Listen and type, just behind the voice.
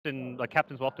often, like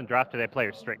captains will often draft to their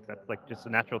players strict. That's like just a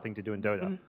natural thing to do in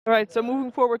Dota. All right, so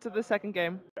moving forward to the second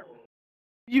game.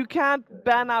 You can't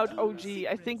ban out OG.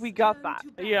 I think we got that.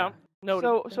 Yeah.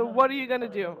 Noted. So what are you gonna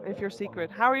do if you're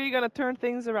secret? How are you gonna turn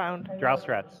things around? Drow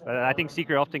strats. I think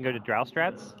Secret often go to Drow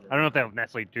strats. I don't know if they'll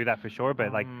necessarily do that for sure,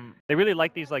 but like they really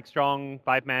like these like strong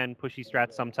 5-man pushy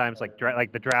strats sometimes, like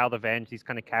the Drow, the Venge, these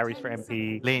kind of carries for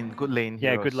MP. Lane, good lane.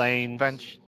 Yeah, heroes. good lane.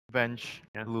 Venge,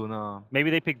 Yeah. Luna.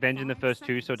 Maybe they pick Venge in the first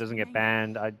 2 so it doesn't get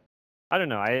banned. I don't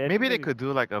know. Maybe they could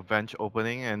do like a Venge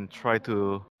opening and try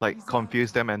to like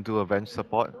confuse them and do a Venge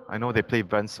support. I know they played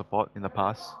Venge support in the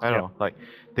past. I don't know. Like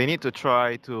they need to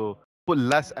try to put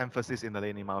less emphasis in the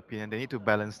lane, in my opinion. They need to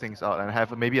balance things out and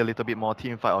have maybe a little bit more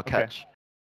team fight or catch.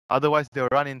 Otherwise, they'll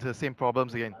run into the same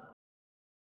problems again.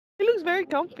 He looks very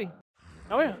comfy.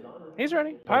 Oh yeah, he's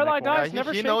ready. Firelight dies, he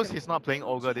never he shaken. knows he's not playing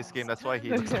Ogre this game. That's why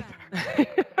he looks like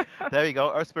that. There we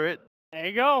go, Earth Spirit. There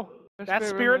you go. That's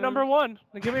spirit number 1.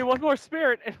 Give me one more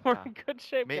spirit and we're in good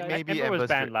shape, guys. Maybe Ember was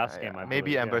banned Spirit. last game, I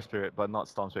maybe believe, Ember Spirit, but not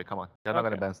Storm Spirit. Come on, they're not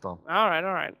gonna ban Storm. All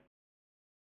right.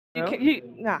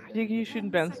 You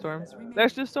shouldn't ban Storm.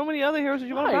 There's just so many other heroes that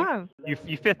you want to ban.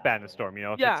 You 5th ban the Storm, you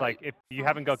know. If it's like if you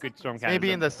haven't got good Storm cannons.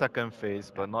 Maybe in the second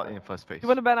phase, but not in first phase. You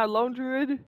want to ban out Lone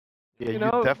Druid? Yeah,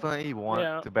 you definitely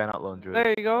want to ban out Lone Druid.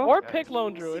 There you go. Or pick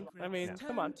Lone Druid. I mean,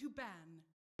 come on.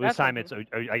 This time it's,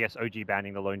 I guess, OG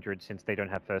banning the Lone Druid since they don't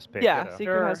have first pick. Yeah, so.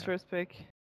 Secret has first pick.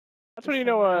 That's when you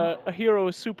know a hero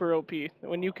is super OP.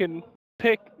 When you can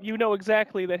pick, you know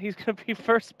exactly that he's going to be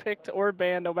first picked or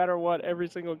banned no matter what every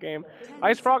single game.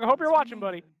 Ice Frog, I hope you're watching,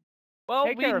 buddy. Well,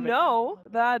 we know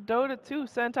that Dota 2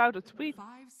 sent out a tweet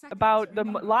about the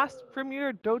last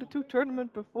premier Dota 2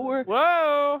 tournament before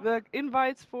the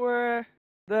invites for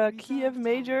the Kiev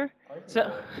Major.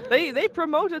 So they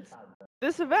promoted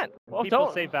this event. Well,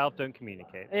 people say Valve don't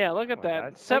communicate. Yeah, look at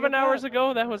that. 7 hours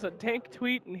ago, that was a dank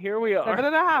tweet, and here we are.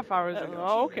 7.5 hours ago.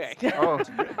 Oh, okay.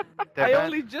 I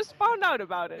only just found out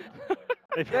about it.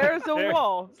 There's a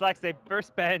wall. Slacks, they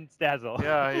first banned Dazzle.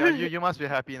 Yeah, you must be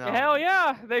happy now. Hell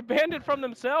yeah, they banned it from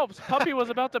themselves. Puppey was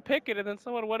about to pick it, and then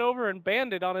someone went over and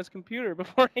banned it on his computer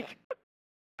before he...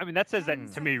 I mean, that says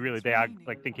that to me, really, they are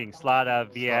like thinking Slada,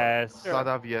 VS,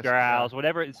 Drows,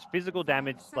 whatever. It's physical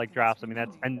damage like drafts. I mean,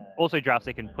 and also drafts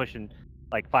they can push in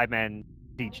like 5-man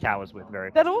siege towers with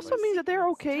very. That also means that they're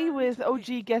okay with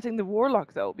OG getting the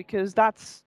Warlock though, because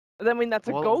that's a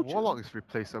go-to. Warlock is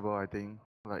replaceable, I think.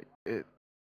 Like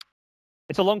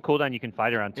it's a long cooldown you can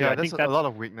fight around too. Yeah, I think that's a lot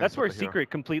of weakness. That's where Secret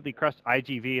completely crushed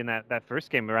IGV in that first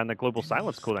game around the Global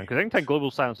Silence cooldown. Because every time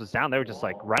Global Silence was down, they were just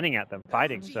like running at them,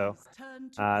 fighting. So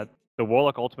the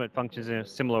Warlock ultimate functions in a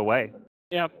similar way.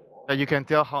 Yeah. You can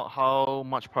tell how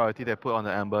much priority they put on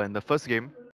the Ember. In the first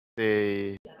game,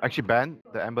 they actually banned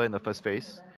the Ember in the first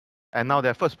phase. And now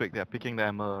their first pick, they're picking the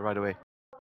Ember right away.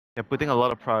 They're putting a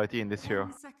lot of priority in this hero.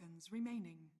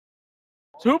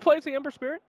 So who plays the Ember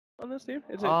Spirit on this team?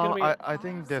 Is it gonna be... I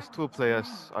think there's 2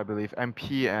 players, I believe.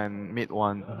 MP and mid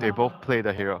one. They both play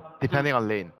the hero, depending on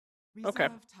lane. Okay.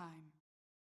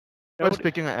 First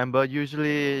picking an Ember,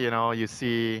 usually, you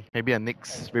see maybe a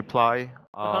Nyx reply,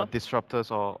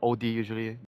 Disruptors or OD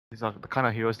usually. These are the kind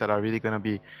of heroes that are really going to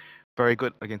be very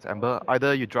good against Ember.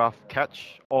 Either you draft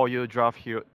Catch or you draft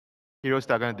heroes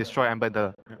that are going to destroy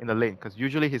Ember in the lane, because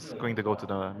usually he's going to go to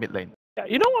the mid lane.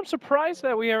 Yeah, I'm surprised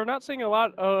that we are not seeing a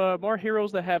lot more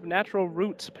heroes that have natural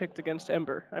roots picked against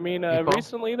Ember. I mean,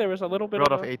 recently there was a little bit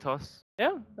of Atos.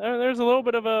 Yeah, there's a little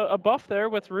bit of a buff there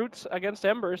with roots against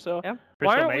Ember. So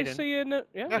why aren't we seeing?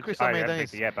 Yeah, Crystal Maiden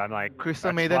is. Yeah, but I'm like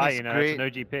Crystal Maiden is great. It's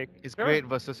an OG pick. It's great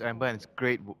versus Ember, and it's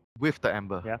great with the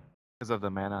Ember. Yeah, because of the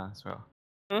mana as well.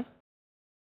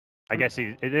 I guess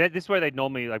this is where they'd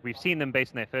normally, like, we've seen them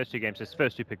based on their first 2 games, just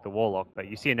first 2 pick the Warlock, but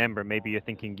you see an Ember, maybe you're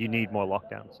thinking you need more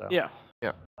lockdown, so. Yeah.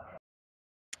 Yeah.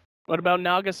 What about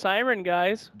Naga Siren,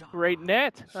 guys? Great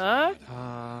net, huh?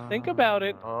 Think about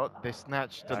it. Oh, they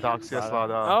snatched the Darkseer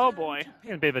Slaughter. Oh boy.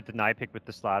 A bit of a deny pick with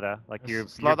the Slaughter. Like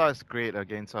Slaughter is great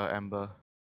against Ember.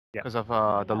 Because of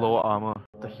the lower armor.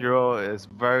 The hero is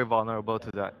very vulnerable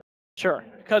to that. Sure,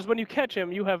 because when you catch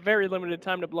him, you have very limited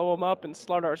time to blow him up, and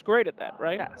Slardar is great at that,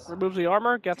 right? Yes. Removes the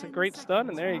armor, gets a great stun,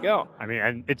 and there you go. I mean,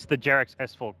 and it's the Jarex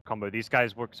S4 combo. These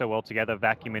guys work so well together,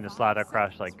 vacuum in a Slardar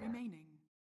crash, like...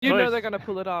 You know they're going to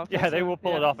pull it off. Yeah, they will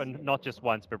pull it off, and not just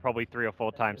once, but probably 3 or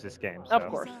 4 times this game. So. Of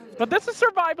course. But this is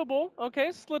survivable, okay?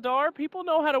 Slardar, people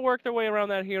know how to work their way around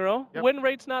that hero. Yep. Win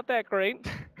rate's not that great.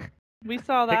 We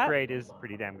saw that. Pick rate is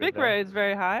pretty damn good. Pick rate is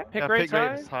very high. Pick rate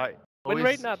is high. Win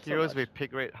rate not so Heroes much. with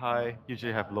pick rate high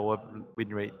usually have lower win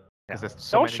rate. Yeah. There's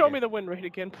so Don't show me the win rate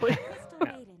again, please.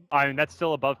 I mean, that's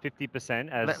still above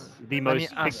 50% as the most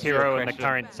picked ask you a hero in the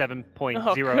question. current 7.0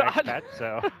 Oh, God. XPAT,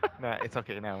 so... Nah, it's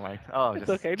okay, never mind. Oh, It's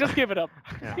okay. Just give it up.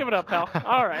 Just give it up, pal.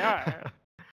 All right.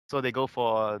 So they go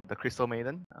for the Crystal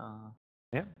Maiden.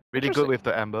 Yeah. Really good with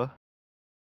the Ember.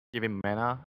 Give him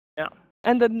mana. Yeah.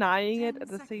 And denying it at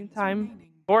the same time.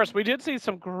 Of course, we did see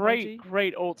some great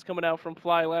ults coming out from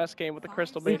Fly last game with the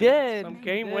Crystal We Maiden. did. Some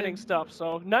game-winning stuff.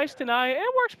 So nice deny.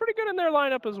 It works pretty good in their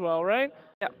lineup as well, right?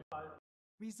 Yeah.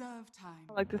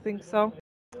 I like to think so.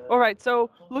 All right, so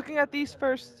looking at these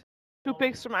first 2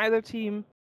 picks from either team,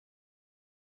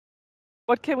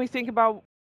 what can we think about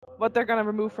what they're gonna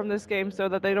remove from this game so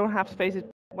that they don't have to face it?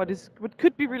 What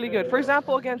could be really good? For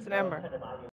example, against an Ember,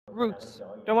 roots.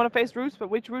 Don't want to face roots, but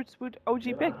which roots would OG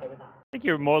pick? I think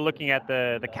you're more looking at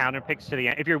the counter picks to the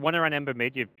end. If you're one around Ember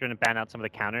mid, you're trying to ban out some of the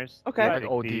counters. Okay. Like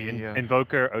OD, the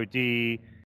Invoker, OD.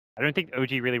 I don't think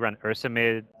OG really run Ursa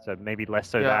mid, so maybe less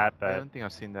so that. But I don't think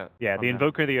I've seen that. yeah, the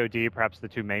Invoker, the OD, perhaps the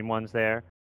 2 main ones there.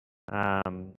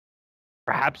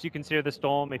 Perhaps you consider the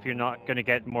Storm if you're not going to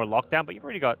get more lockdown, but you've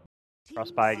already got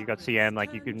Frostbite, you've got CM,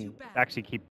 like you can actually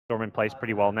keep Storm in place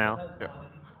pretty well now. Yeah.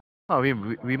 Oh,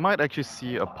 we might actually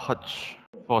see a Pudge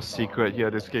for Secret here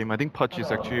this game. I think Pudge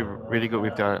is actually really good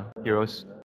with their heroes.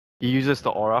 He uses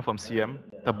the Aura from CM.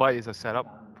 The Bite is a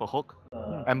setup for Hook.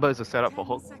 Ember is a setup for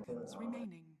Hook.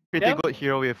 Pretty good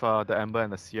hero with the Ember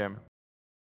and the CM.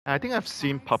 And I think I've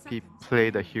seen Puppey play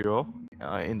the hero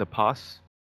in the past.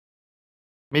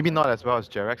 Maybe not as well as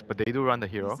Jerax, but they do run the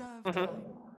hero.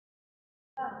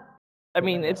 I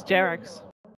mean, it's Jerax.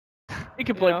 He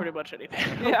can play pretty much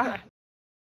anything. Yeah.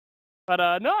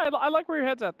 But no, I like where your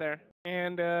head's at there.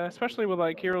 And especially with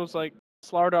like heroes like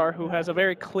Slardar, who has a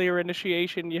very clear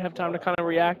initiation. You have time to kind of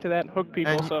react to that and hook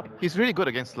people. And so he's really good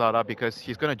against Slardar because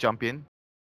he's going to jump in,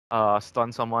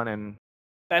 stun someone, and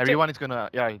everyone is going to,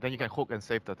 then you can hook and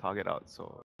save the target out.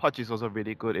 So Pudge is also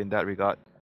really good in that regard.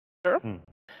 Sure.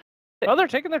 Well, they're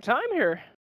taking their time here.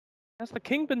 Has the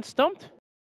king been stumped?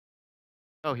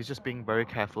 No, he's just being very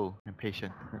careful and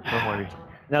patient. Don't worry.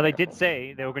 Now, they did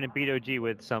say they were going to beat OG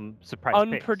with some surprise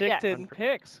unpredicted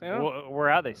picks. Yeah.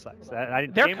 Where are they, Slacks?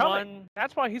 They're coming.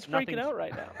 That's why he's freaking out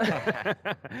right now.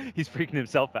 He's freaking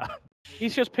himself out.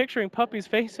 He's just picturing Puppey's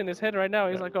face in his head right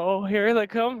now. He's like, oh, here they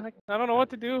come. I don't know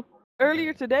what to do.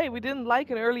 Earlier today, we didn't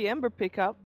like an early Ember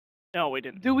pickup. No, we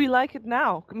didn't. Do we like it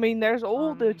now? I mean, there's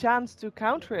all the chance to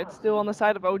counter it still on the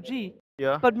side of OG.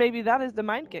 Yeah. But maybe that is the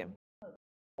mind game.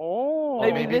 Oh.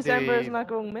 Maybe this Ember is not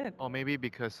going mid. Or maybe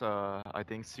because I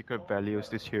think Secret values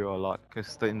this hero a lot.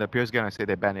 Because in the previous game I said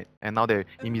they ban it, and now they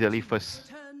immediately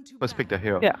first pick the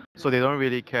hero. Yeah. So they don't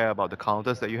really care about the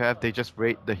counters that you have. They just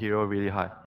rate the hero really high.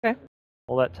 Okay.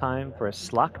 All that time for a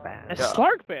Slark ban. A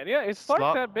Slark ban, yeah. Is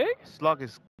Slark that big? Slark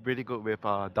is really good with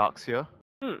Darks here.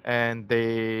 And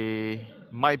they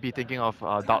might be thinking of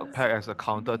Dark Pack as a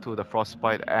counter to the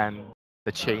Frostbite and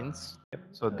the Chains.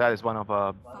 So that is one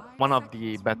of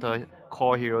the better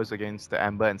core heroes against the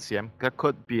Ember and CM. That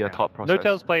could be a top process.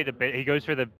 No-Tail's played a bit. He goes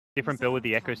for the different build with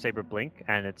the Echo Saber Blink,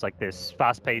 and it's like this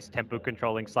fast-paced,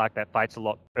 tempo-controlling Slark that fights a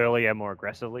lot earlier, more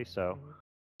aggressively. So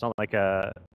it's not like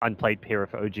a unplayed hero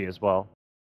for OG as well.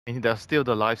 And there's still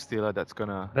the Life Stealer that's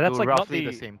gonna but that's do like roughly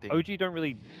not the same thing. OG don't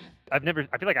really. I feel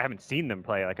like I haven't seen them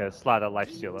play like a Slardar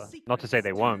Life Stealer. Not to say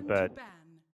they won't, but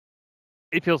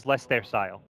it feels less their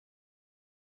style.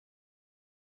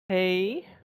 Hey,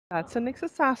 that's a Nyx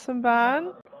Assassin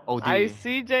ban. OD. I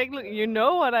see, Jake. Look, you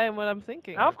know what I'm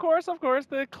thinking. Of course,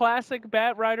 the classic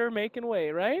Bat Rider making way,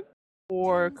 right?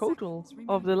 Or Kotal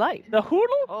of the Light. The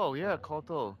Hoodle? Oh yeah,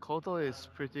 Kotal. Kotal is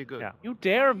pretty good. Yeah. You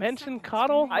dare mention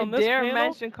Coddle on this panel?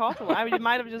 mention Kotal. I mean, you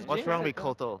might have just. What's wrong with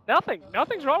Kotal?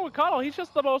 Nothing's wrong with Coddle. He's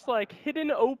just the most like hidden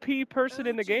OP person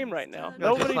in the game right now. Yeah,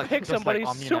 Nobody picks him, but he's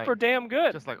Omni super Knight. damn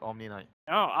good. Just like Omni Knight.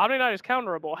 No, Omni Knight is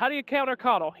counterable. How do you counter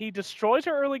Coddle? He destroys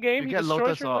your early game. You He get destroys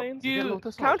Lotus your Orb. lanes. You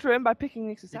counter him by picking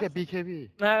Nyx Assassin. You get BKB.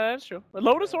 That's true. But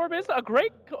Lotus Orb is a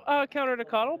great counter to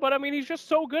Coddle, but I mean he's just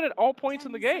so good at all points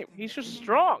in the game. He's just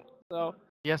strong. So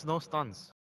He has no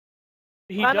stuns.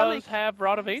 he Mana does Leak. have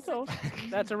Rod of Athos.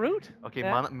 That's a root. Okay,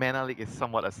 Yeah. Mana Leak is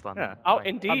somewhat a stun. Yeah. Oh, Fine.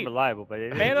 indeed. Unreliable, but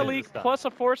it Mana is Leak stuff. plus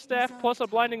a Force Staff plus a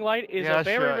Blinding Light is Yeah, a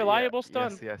very sure, reliable yeah.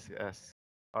 stun. Yes.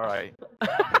 Alright.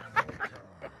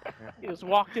 You just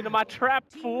walked into my trap,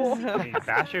 fool. I mean,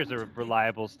 Basher's a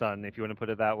reliable stun, if you want to put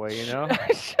it that way, you know?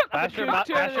 Basher, Turn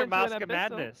it into Mask an of abyssal.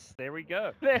 Madness. There we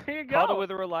go. There you go. Coddle with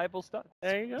a reliable stun.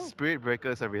 There you go. Spirit Breaker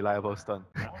is a reliable stun.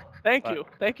 Thank you.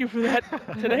 Thank you for that.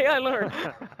 Today I learned.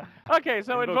 Okay,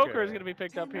 so Invoker. Invoker is going to be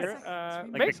picked up here.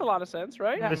 Like Makes a lot of sense,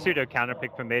 right? The pseudo counter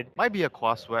pick for mid. Might be a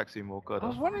Quas Wax Invoker I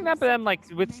was though. wondering that, but then like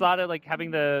with Slardar, like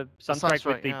having the Sunstrike Sunstrike,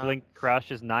 with the yeah. Blink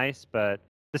Crush is nice, but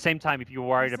the same time, if you're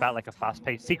worried about like a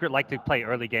fast-paced, Secret like to play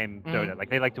early game Dota. Like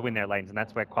they like to win their lanes, and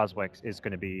that's where Quaswex is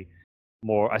going to be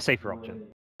more a safer option.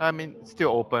 I mean, it's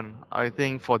still open. I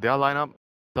think for their lineup,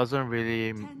 doesn't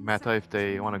really matter if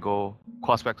they want to go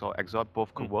Quaswex or Exort.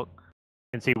 Both could work.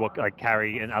 And see what like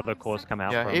carry and other cores come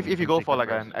out. Yeah, from, if you from go for Secret like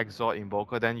first. an Exort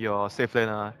Invoker, then your safe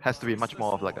laner has to be much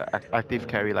more of like an active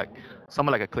carry, like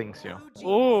someone like a Klinks, you know.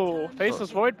 Ooh,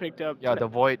 Faceless Void picked up. Yeah, the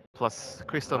Void plus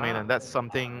Crystal Main, and that's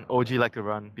something OG like to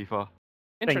run before.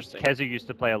 I think Interesting. KheZu used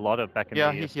to play a lot of back in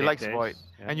Yeah, the he likes days. Void.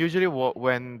 Yeah. And usually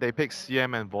when they pick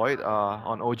CM and Void,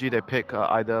 on OG they pick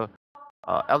either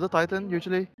Elder Titan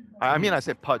usually. I mean, I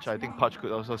said Pudge. I think Pudge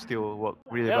could also still work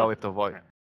really well with the Void.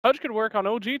 Pudge could work on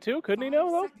OG too, couldn't he?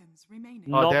 Though.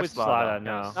 Not they have with Slider, Slider,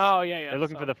 no. yes. Oh yeah, yeah. They're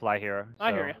looking for the fly hero.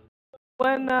 I hear you.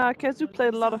 When KheZu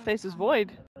played a lot of Faces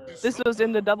Void, this was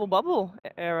in the double bubble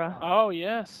era. Oh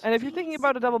yes. And if you're thinking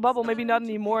about a double bubble, maybe not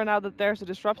anymore now that there's a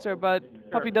disruptor, but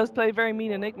Puppey does play very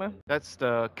mean Enigma. That's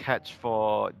the catch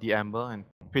for the Ember, and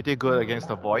pretty good against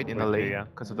the Void in the lane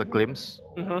because of the glimpse.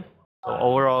 So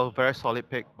overall, very solid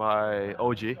pick by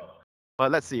OG. But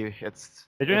let's see.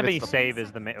 They don't have any save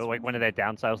as like one of their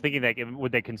downsides. I was thinking like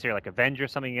would they consider like Avenge or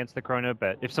something against the Chrono,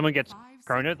 but if someone gets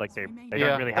Chrono, like they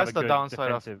don't really have a good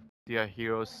defensive. Their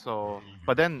heroes. So,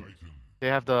 but then they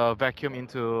have the vacuum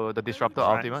into the Disruptor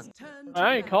ultimate.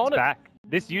 I called it Back.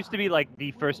 This used to be like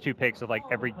the first two picks of like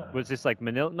was this like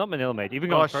not Manila Mage, even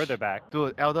going further back.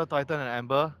 Dude, Elder Titan and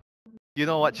Ember. You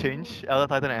know what changed? Elder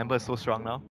Titan and Ember is so strong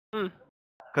now.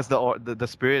 Because the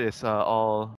spirit is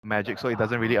all magic, so it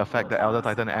doesn't really affect the Elder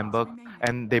Titan and Ember,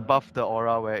 and they buff the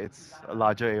aura where it's a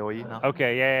larger AOE now.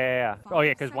 Okay, yeah. Oh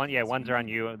yeah, because one's around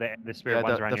you, the spirit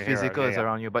one's around the your physical hero. is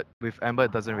around you, but with Ember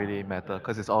it doesn't really matter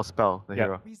because it's all spell, the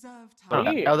hero. So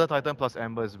Hey. Elder Titan plus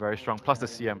Ember is very strong, plus the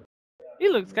CM. He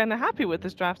looks kind of happy with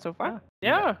this draft so far.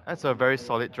 Yeah. That's a very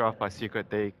solid draft by Secret.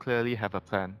 They clearly have a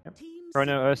plan.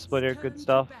 Chrono, Earth Splitter, good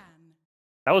stuff.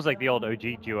 That was like the old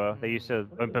OG duo. They used to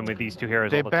open with these two heroes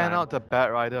They all the time. ban out the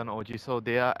Bat Rider on OG, so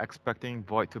they are expecting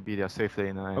Void to be their safe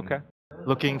laner. And Okay.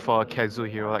 looking for a KheZu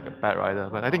hero like a Bat Rider,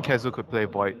 but I think KheZu could play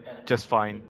Void just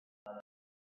fine.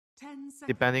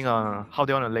 Depending on how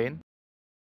they want to lane.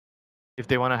 If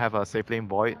they want to have a safe lane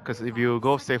Void, because if you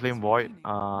go safe lane Void,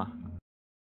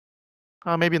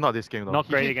 maybe not this game though. Not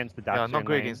great against the Darkseer. Yeah, not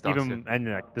great lane. against Darkseer. Even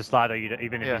and like the Slider,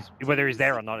 even if whether he's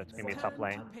there or not, it's gonna be a tough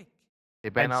lane. They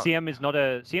ban And out. CM's not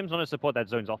a support that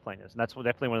zones offlaners, and that's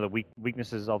definitely one of the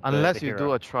weaknesses of Unless the you hero.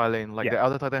 do a tri lane, like the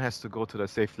Elder Titan has to go to the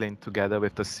safe lane together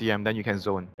with the CM, then you can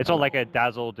zone. It's not like a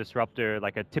Dazzle Disruptor,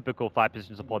 like a typical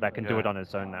 5-position support that can do it on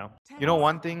its own now. You know,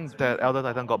 one thing that Elder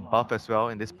Titan got buffed as well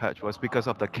in this patch was because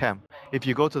of the camp. If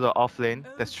you go to the off lane,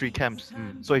 there's 3 camps.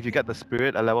 So if you get the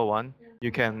Spirit at level 1,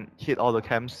 you can hit all the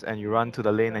camps and you run to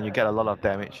the lane and you get a lot of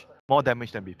damage. More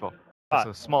damage than before. It's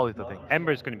a small little thing.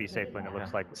 Ember's going to be safe lane, it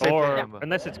looks like. Safe or lane Ember.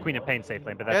 unless it's Queen of Pain safe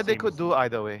lane, but that Yeah, they seems, could do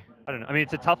either way. I don't know. I mean,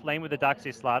 it's a tough lane with the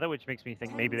Darkseer Slider, which makes me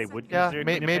think maybe they would consider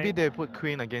Queen of Maybe Pain. they put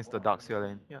Queen against the Darkseer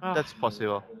lane. Yeah, that's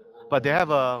possible. But they have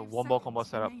a one-ball combo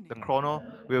setup. The Chrono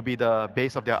will be the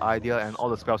base of their idea and all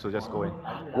the spells will just go in.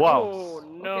 Wow! Oh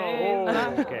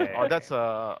no. Okay. Oh, that's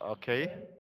okay.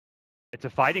 It's a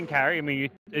fighting carry. I mean,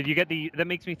 you get the. That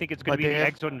makes me think it's going to be the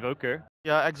Exort Invoker.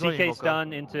 Yeah, Exort CK Invoker.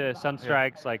 stun into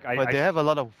Sunstrikes. Like But they have a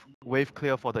lot of wave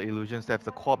clear for the illusions. They have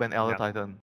the Quab and Elder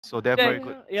Titan. So they have very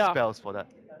good spells for that.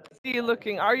 See you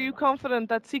looking. Are you confident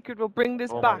that Secret will bring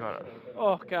this Oh back? my god.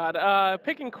 Oh god.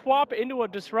 Picking Quap into a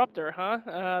disruptor, huh?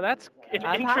 That's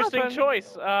an interesting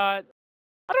choice. I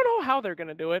don't know how they're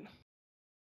gonna do it.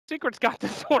 Secret's got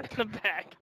this one in the bag.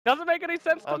 Doesn't make any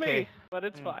sense to me, but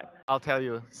it's fine. I'll tell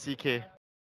you, CK.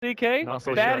 CK? Not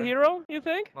so Bad sure. hero, you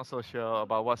think? Not so sure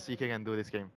about what CK can do this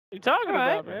game. What are you talking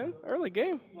about, man? Early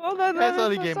game. Well, then, That's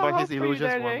early there's game, some but hope his for you illusions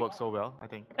there, won't Jay. work so well, I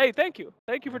think. Hey, thank you.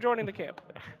 Thank you for joining the camp.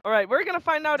 All right, we're going to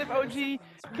find out if OG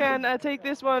can take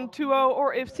this one 2-0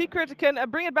 or if Secret can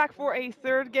bring it back for a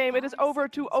third game. It is over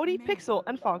to OD Pixel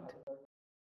and Fogged.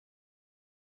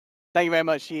 Thank you very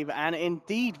much, Shiva. And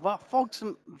indeed, Fog,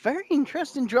 some very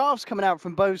interesting drafts coming out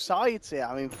from both sides here.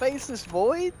 I mean, Faceless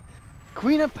Void,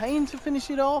 Queen of Pain to finish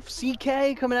it off,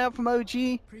 CK coming out from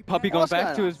OG. Puppey going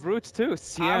back to his roots too.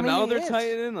 CM, Elder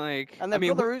Titan, like. And they've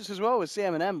got the roots as well with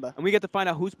CM and Ember. And we get to find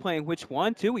out who's playing which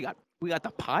one too. We got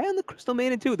the pie on the Crystal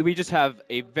Maiden too. We just have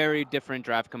a very different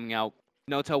draft coming out.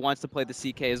 Noto wants to play the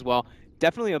CK as well.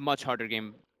 Definitely a much harder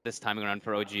game this time around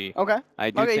for OG. Okay. I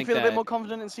do think you feel a bit more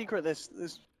confident in Secret this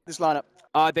lineup.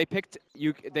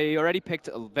 They already picked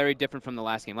a very different from the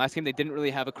last game. Last game they didn't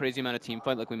really have a crazy amount of team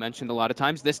fight like we mentioned a lot of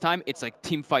times. This time it's like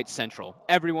team fight central.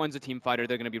 Everyone's a team fighter.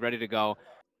 They're going to be ready to go.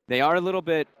 They are a little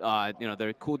bit, you know,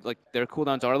 their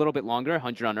cooldowns are a little bit longer.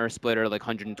 100 on Earth Splitter, like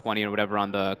 120 or whatever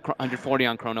on the 140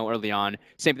 on Chrono early on.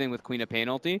 Same thing with Queen of Pain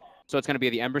ulti. So it's going to be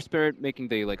the Ember Spirit making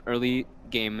the like early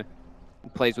game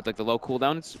plays with like the low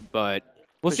cooldowns, but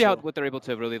we'll see what they're able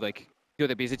to really like do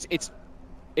with it, because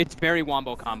it's very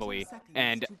wombo combo-y,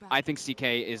 and I think CK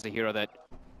is the hero that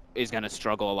is going to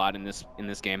struggle a lot in this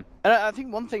game. And I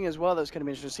think one thing as well that's going to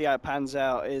be interesting to see how it pans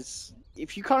out is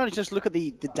if you kind of just look at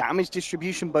the damage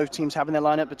distribution both teams have in their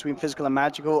lineup between physical and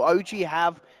magical. OG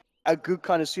have a good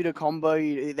kind of pseudo combo.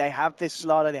 They have this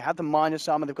slider, they have the minus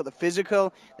armor, they've got the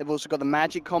physical, they've also got the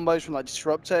magic combos from like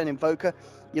Disruptor and Invoker.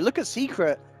 You look at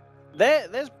Secret,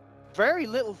 there's very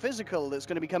little physical that's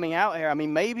going to be coming out here. I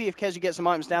mean, maybe if KheZu gets some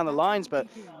items down the lines, but,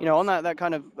 you know, on that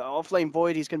kind of offlane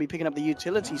void, he's going to be picking up the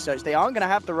utility search. They aren't going to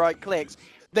have the right clicks.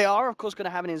 They are, of course, going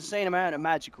to have an insane amount of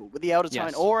magical. With the Elder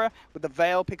Titan Aura, with the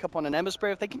Veil, pick up on an Ember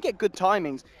Spirit, if they can get good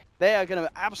timings, they are going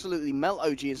to absolutely melt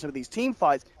OG in some of these team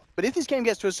fights. But if this game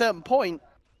gets to a certain point,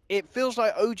 it feels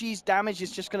like OG's damage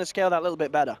is just going to scale that little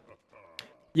bit better.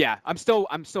 Yeah, I'm still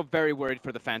very worried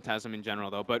for the Phantasm in general,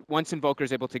 though. But once Invoker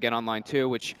is able to get online too,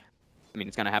 which, I mean,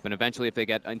 it's going to happen eventually if they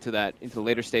get into the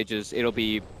later stages, it'll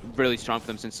be really strong for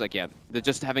them since, like, yeah, they're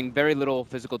just having very little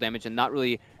physical damage and not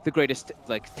really the greatest,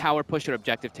 like, tower push or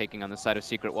objective taking on the side of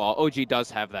Secret Wall. OG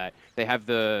does have that. They have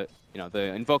the, you know,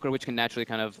 the Invoker, which can naturally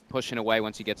kind of push in away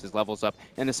once he gets his levels up.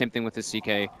 And the same thing with his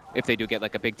CK. If they do get,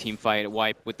 like, a big team fight,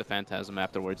 wipe with the Phantasm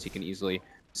afterwards, he can easily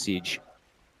siege.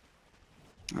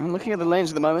 I'm looking at the lanes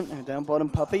at the moment. Down bottom,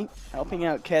 Puppey helping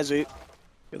out KheZu.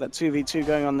 Got that 2v2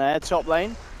 going on there. Top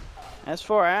lane.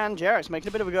 S4 and Jarek's making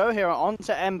a bit of a go here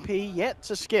onto MP, yet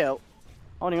to skill.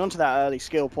 Holding on to that early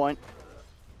skill point.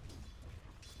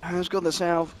 Has got the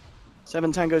south.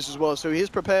 7 tangos as well, so he is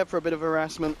prepared for a bit of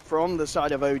harassment from the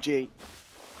side of OG.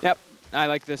 Yep, I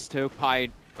like this too. Pi,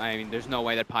 I mean, there's no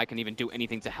way that Pi can even do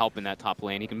anything to help in that top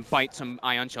lane. He can bite some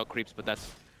Ion Shell creeps, but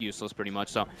that's useless pretty much.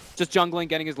 So just jungling,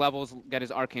 getting his levels, get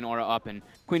his Arcane Aura up, and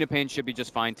Queen of Pain should be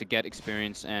just fine to get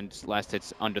experience and last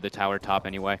hits under the tower top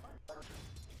anyway.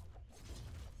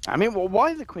 I mean, well,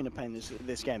 why the Queen of Pain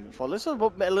this game before? Let's talk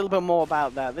a little bit more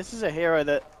about that. This is a hero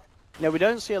that, you know, we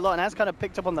don't see a lot, and as kind of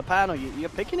picked up on the panel, you're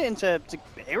picking it into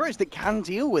heroes that can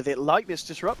deal with it, like this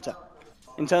Disruptor,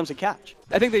 in terms of catch.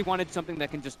 I think they wanted something that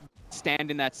can just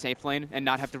stand in that safe lane and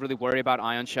not have to really worry about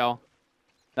Ion Shell.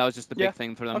 That was just the big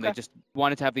thing for them. Okay. They just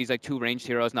wanted to have these like 2 ranged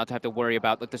heroes, not to have to worry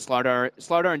about like the Slardar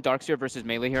and Darkseer versus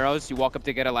melee heroes. You walk up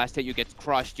to get a last hit, you get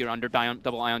crushed, you're under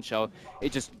double Ion Shell.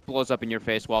 It just blows up in your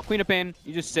face. While Queen of Pain,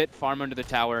 you just sit, farm under the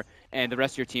tower, and the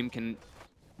rest of your team can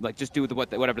like just do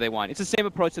whatever they want. It's the same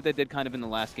approach that they did kind of in the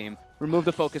last game. Remove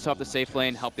the focus off the safe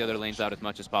lane, help the other lanes out as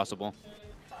much as possible.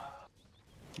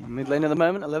 Mid lane at the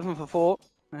moment, 11 for 4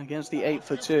 against the 8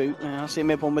 for 2. Now I see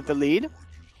Midborn with the lead.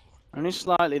 Only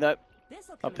slightly though.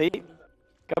 Puppey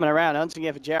coming around, hunting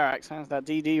here for Jerax. Has that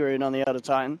DD rune on the other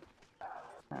Titan.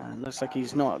 Looks like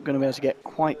he's not going to be able to get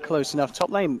quite close enough. Top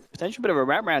lane, potential bit of a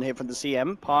wrap round here from the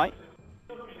CM. Pi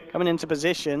coming into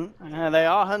position. They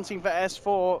are hunting for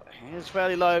S4. He's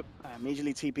fairly low.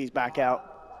 Immediately TP's back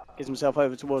out. Gives himself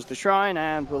over towards the shrine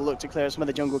and will look to clear some of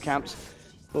the jungle camps.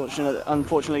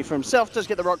 Unfortunately for himself, does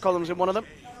get the rock columns in one of them.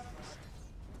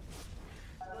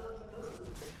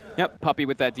 Yep, Puppey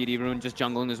with that DD rune, just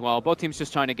jungling as well. Both teams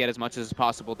just trying to get as much as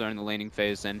possible during the laning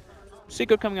phase, and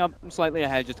Secret coming up slightly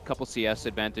ahead, just a couple CS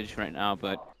advantage right now,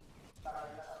 but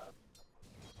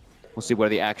we'll see where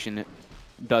the action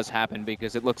does happen,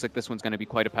 because it looks like this one's going to be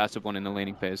quite a passive one in the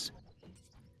laning phase.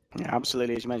 Yeah,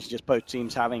 absolutely, as you mentioned, just both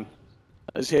teams having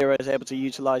those heroes able to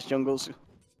utilize jungles.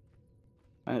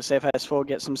 And Safe S4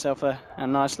 gets himself a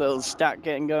nice little stack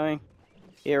getting going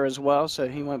here as well, so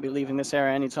he won't be leaving this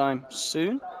area anytime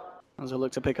soon. As I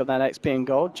look to pick up that XP and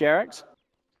gold, Jerax.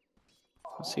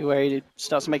 Let's see where he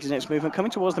starts to make his next movement. Coming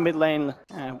towards the mid lane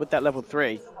with that level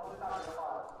 3.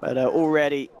 But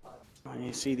already,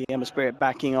 you see the Ember Spirit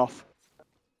backing off.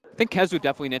 I think KheZu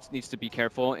definitely needs to be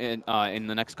careful in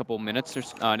the next couple minutes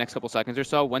or next couple seconds or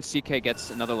so. Once CK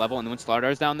gets another level and when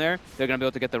Slardar's down there, they're going to be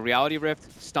able to get the Reality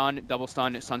Rift, stun, double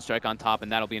stun, Sunstrike on top,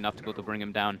 and that'll be enough to be able to bring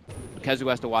him down. KheZu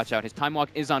has to watch out. His Time Walk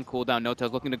is on cooldown.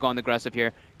 Nota's looking to go on the aggressive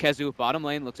here. KheZu, bottom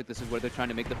lane, looks like this is where they're trying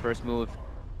to make the first move.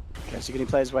 KheZu can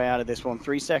play his way out of this one.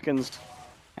 3 seconds.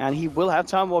 And he will have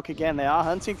Time Walk again. They are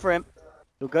hunting for him.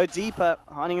 He'll go deeper,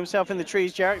 hiding himself in the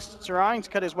trees. Jerax trying to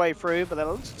cut his way through, but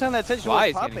they'll turn their attention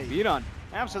towards Puppey. Getting beat on.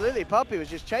 Absolutely, Puppey was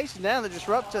just chasing down the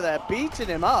Disruptor there, beating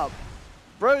him up.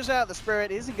 Throws out the Spirit.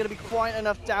 Isn't going to be quite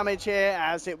enough damage here,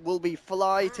 as it will be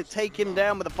Fly to take him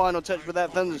down with a final touch with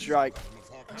that Thunder Strike.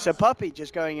 So Puppey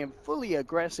just going in fully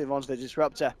aggressive onto the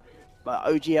Disruptor. but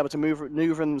OG able to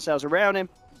maneuver themselves around him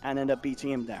and end up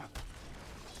beating him down.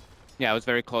 Yeah, it was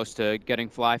very close to getting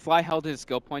Fly. Fly held his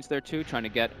skill points there too, trying to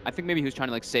get, I think maybe he was trying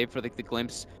to like save for like the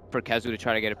glimpse for KheZu to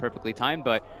try to get it perfectly timed,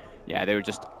 but yeah, they were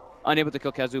just unable to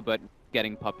kill KheZu, but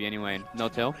getting Puppey anyway. And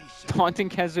No-tail taunting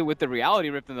KheZu with the reality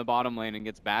rift in the bottom lane and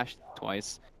gets bashed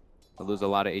twice. They'll lose a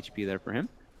lot of HP there for him.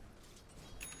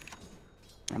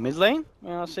 And mid lane,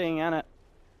 we are seeing Anna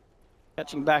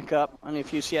catching back up. Only a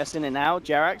few CS in it now.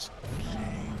 Jerax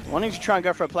wanting to try and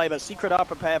go for a play, but Secret are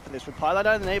prepared for this. With Pilot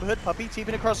out in the neighborhood, Puppey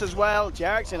teeping across as well.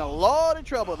 Jerax in a lot of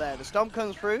trouble there. The Stomp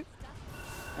comes through,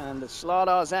 and the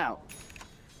Sladar's out.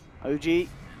 OG,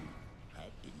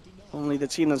 only the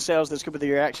team themselves that's good with the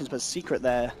reactions, but Secret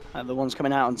there are the ones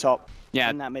coming out on top. Yeah,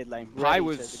 in that mid lane.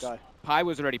 Pi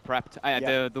was already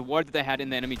prepped. The ward that they had in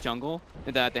the enemy jungle,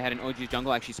 that they had in OG's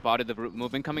jungle, actually spotted the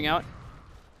movement coming out.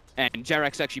 And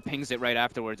Jerax actually pings it right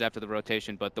afterwards after the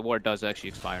rotation, but the ward does actually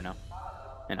expire now.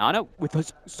 And Ana with a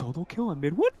solo kill on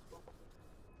mid one?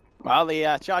 Well,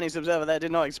 the Chinese observer there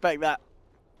did not expect that.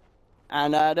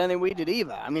 And I don't think we did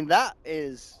either. I mean, that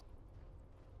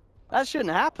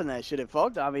shouldn't happen there, should it,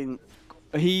 Fogged? I mean...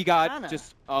 He got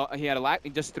he had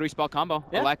just 3-spell combo.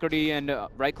 Yeah. Alacrity and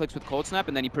right clicks with Cold Snap,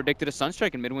 and then he predicted a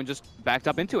Sunstrike, and Midwin just backed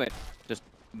up into it. Just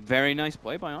very nice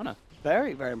play by Ana.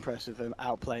 Very, very impressive him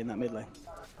outplaying that mid lane.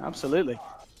 Absolutely.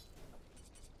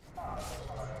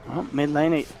 Well, mid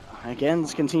lane, again,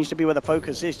 this continues to be where the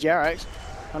focus is. Jerax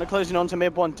kind of closing on to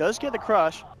mid one, does get the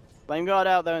crush. Flame Guard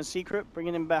out there in Secret,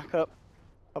 bringing him back up.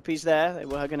 Puppey's there. They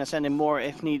were going to send him more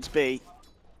if needs be.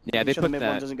 Yeah, they sure put the mid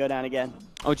one doesn't go down again.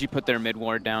 OG put their mid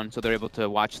ward down, so they're able to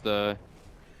watch the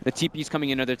TPs coming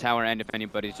into their tower, and if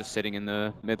anybody's just sitting in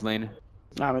the mid lane.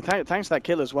 I mean, thanks to that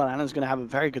kill as well, Anna's going to have a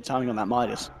very good timing on that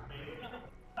Midas.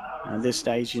 At this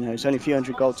stage, you know, it's only a few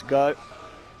hundred gold to go.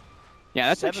 Yeah,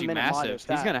 that's actually massive. Midas,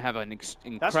 He's going to have an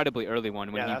incredibly early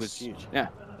one when he was... Huge. Yeah,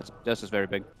 that's just very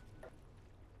big.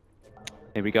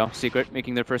 There we go. Secret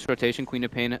making their first rotation. Queen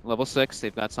of Pain at level 6.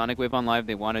 They've got Sonic Wave on live.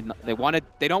 They don't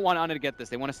want Ana to get this.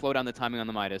 They want to slow down the timing on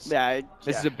the Midas. Yeah,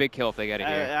 this is a big kill if they get it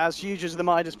here. As huge as the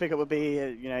Midas pickup would be,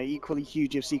 you know, equally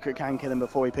huge if Secret can kill him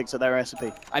before he picks up their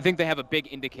recipe. I think they have a big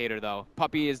indicator though.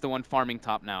 Puppey is the one farming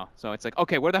top now, so it's like,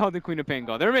 okay, where the hell did Queen of Pain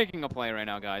go? They're making a play right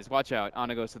now, guys. Watch out.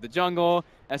 Ana goes to the jungle.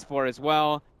 S4 as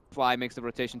well. Fly makes the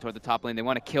rotation toward the top lane. They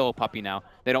want to kill Puppey now.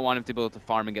 They don't want him to be able to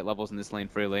farm and get levels in this lane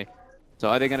freely. So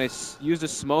are they going to use the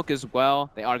smoke as well?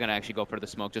 They are going to actually go for the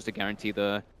smoke just to guarantee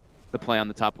the play on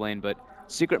the top lane, but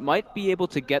Secret might be able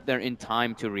to get there in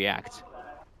time to react.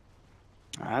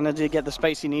 Ana did get the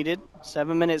space he needed.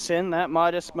 7 minutes in, that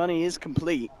Midas money is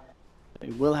complete.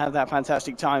 They will have that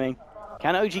fantastic timing.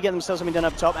 Can OG get themselves something done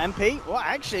up top? MP? Well,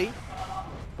 actually,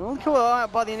 well, caught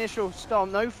out by the initial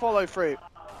stomp. No follow through.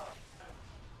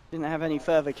 Didn't have any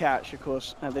further catch, of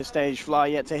course, at this stage. Fly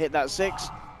yet to hit that 6.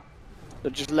 So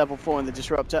just level 4 in the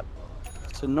Disruptor.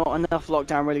 So not enough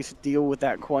lockdown really to deal with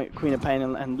that Queen of Pain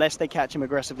unless they catch him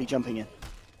aggressively jumping in.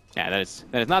 Yeah, that is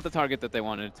not the target that they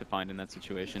wanted to find in that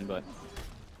situation, but...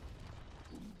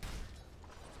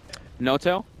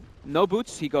 No-tail, no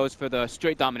boots, he goes for the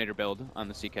straight Dominator build on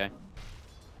the CK.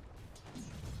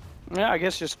 Yeah, I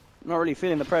guess just not really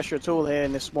feeling the pressure at all here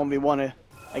in this 1v1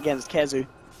 against KheZu.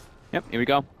 Yep, here we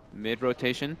go.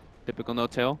 Mid-rotation, typical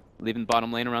no-tail, leaving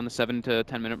bottom lane around the 7 to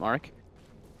 10 minute mark.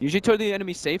 Usually toward the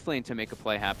enemy safe lane to make a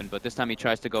play happen, but this time he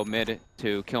tries to go mid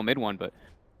to kill mid one, but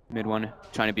mid one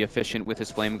trying to be efficient with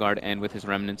his Flame Guard and with his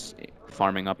remnants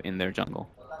farming up in their jungle.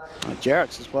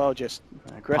 Jerax as well, just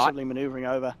aggressively maneuvering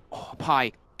over. Oh,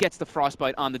 Pi gets the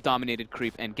Frostbite on the dominated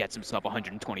creep and gets himself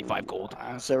 125 gold.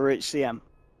 That's a rich CM.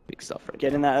 Big stuff right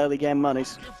Getting that early game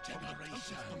monies.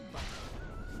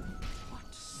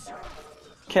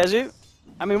 KheZu,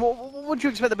 I mean, what do you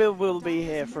expect the build will be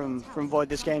here from Void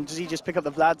this game? Does he just pick up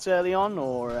the Vlads early on,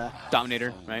 or...?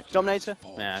 Dominator, right? Dominator?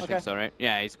 Yeah, I think so, right?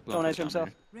 Yeah, he's... Dominator himself.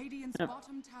 Yep.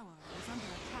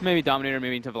 Maybe Dominator,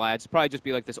 maybe into Vlads. Probably just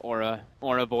be like this aura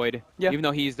Void. Yeah. Even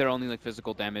though he's their only like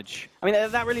physical damage. I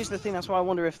mean, that really is the thing. That's why I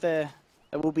wonder if there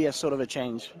will be a sort of a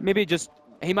change. Maybe just...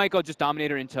 He might go just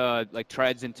Dominator into, like,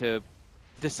 Treads into...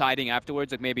 deciding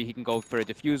afterwards, like maybe he can go for a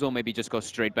Diffusal, maybe just go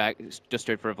straight back, just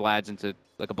straight for Vlad's into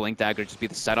like a Blink Dagger, just be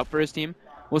the setup for his team.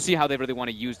 We'll see how they really want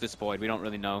to use this Void. We don't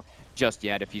really know just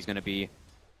yet if he's going to be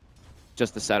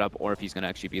just the setup or if he's going to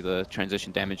actually be the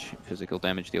transition damage, physical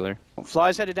damage dealer. Well,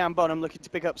 Fly's headed down bottom, looking to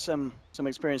pick up some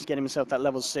experience, getting himself that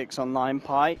level 6 online.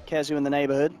 Pi, KheZu in the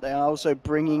neighborhood. They are also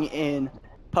bringing in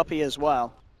Puppey as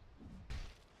well.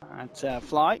 At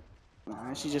Fly,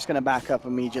 she's just going to back up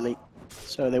immediately.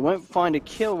 So they won't find a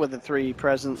kill with the 3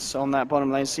 presence on that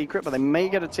bottom lane Secret, but they may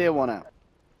get a tier 1 out.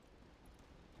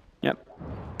 Yep.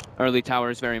 Early tower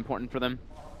is very important for them.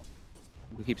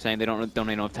 We keep saying they don't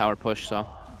need enough tower push, so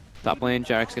top lane,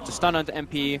 Jarex gets a stun onto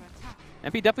MP.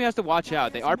 MP definitely has to watch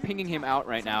out. They are pinging him out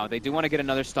right now. They do want to get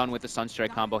another stun with the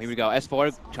Sunstrike combo. Here we go.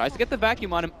 S4 tries to get the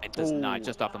vacuum on him. It does not,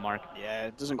 just off the mark. Yeah,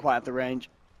 it doesn't quite have the range.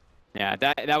 Yeah,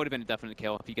 that would have been a definite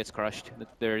kill if he gets crushed.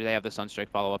 They have the Sunstrike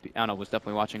follow-up. Ivanov was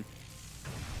definitely watching.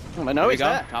 Oh, I know he's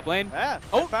there. Top lane. Yeah,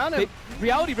 oh, found him.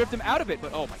 Reality ripped him out of it,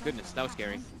 but oh my goodness, that was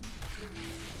scary.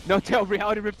 No tail,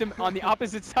 Reality ripped him on the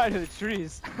opposite side of the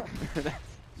trees.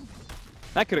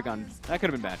 That could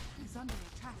have been bad.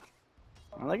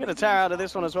 Well, they get a tower out of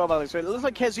this one as well, by the way. It looks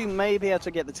like KheZu may be able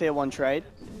to get the tier 1 trade.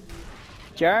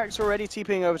 Jarek's already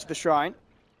TPing over to the shrine.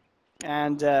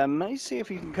 And may see if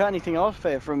he can cut anything off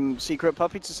here from Secret.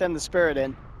 Puppey to send the spirit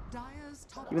in.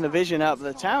 Even the vision up.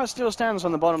 The tower still stands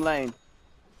on the bottom lane.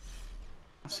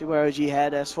 Let's see where OG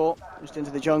head. S4 just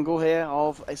into the jungle here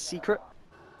of a Secret.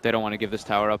 They don't want to give this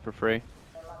tower up for free.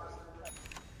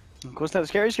 Of course, that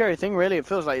scary thing really, it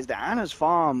feels like, is the Anna's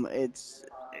farm.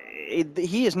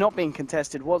 He is not being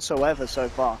contested whatsoever so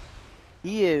far.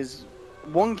 He is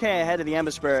 1k ahead of the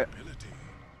Ember Spirit.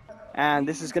 And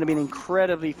this is going to be an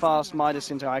incredibly fast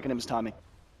Midas into Iconim's timing.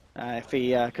 If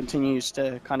he continues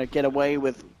to kind of get away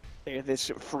with this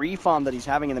free farm that he's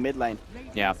having in the mid lane.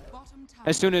 Yeah.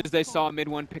 As soon as they saw mid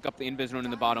one pick up the Invis rune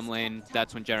in the bottom lane,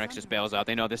 that's when Jarex just bails out.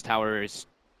 They know this tower is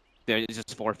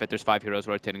just forfeit. There's 5 heroes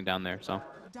rotating down there, so.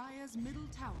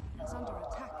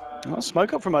 Well,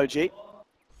 smoke up from OG.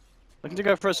 Looking to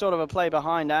go for a sort of a play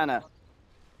behind Anna.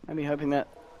 Maybe hoping that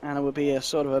Anna would be a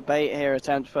sort of a bait here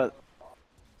attempt, but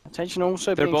attention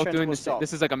also they're being both doing this.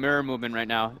 This is like a mirror movement right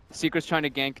now. Secret's trying to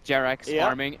gank Jarex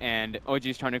farming, and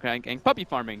OG's trying to gank Puppey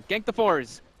farming. Gank the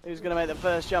 4s. Who's going to make the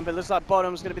first jump? It looks like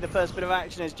bottom's going to be the first bit of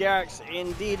action as Jarex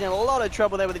indeed in a lot of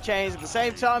trouble there with the chains. At the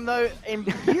same time, though, in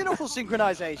beautiful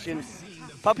synchronization,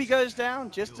 Puppey goes down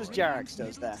just as Jarex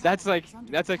does there. That's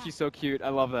actually so cute. I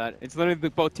love that. It's literally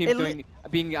both teams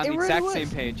being on the exact same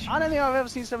page. I don't think I've ever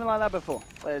seen something like that before.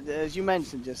 As you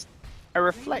mentioned, just a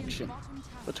reflection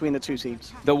between the two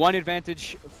teams. The one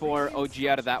advantage for OG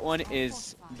out of that one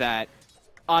is that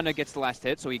Ana gets the last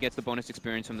hit, so he gets the bonus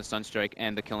experience from the Sunstrike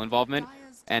and the kill involvement.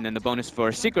 And then the bonus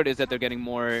for Secret is that they're getting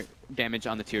more damage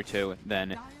on the tier 2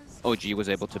 than OG was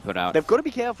able to put out. They've got to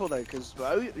be careful though, because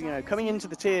coming into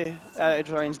the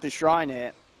into the shrine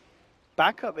here,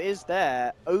 backup is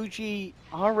there. OG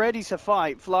are ready to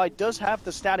fight. Fly does have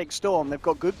the static storm. They've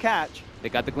got good catch. They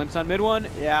got the glimpse on mid one.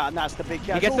 Yeah, and that's the big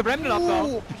catch. He gets the remnant up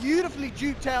though. Beautifully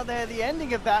juked out there. The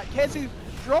ending of that. KheZu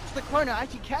drops the Chrono,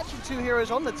 actually catching 2 heroes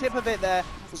on the tip of it there.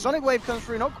 The Sonic Wave comes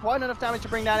through, not quite enough damage to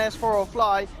bring down S4 or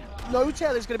Fly. No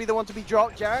Tail is going to be the one to be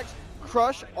dropped. Jarex,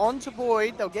 crush onto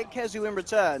Void. They'll get KheZu in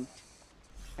return.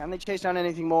 Can they chase down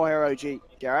anything more here, OG?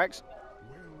 Jarex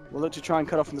will look to try and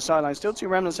cut off from the sideline. Still 2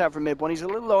 remnants out from mid one. He's a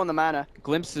little low on the mana.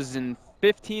 Glimpse is in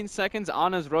 15 seconds.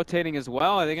 Ana's rotating as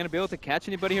well. Are they going to be able to catch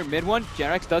anybody here? Mid one.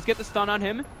 Jarex does get the stun on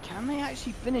him. Can they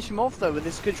actually finish him off though with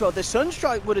this control? The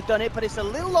Sunstrike would have done it, but it's a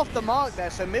little off the mark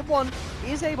there. So mid one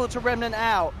is able to remnant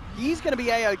out. He's going to be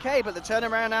A-OK, but the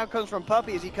turnaround now comes from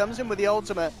Puppey as he comes in with the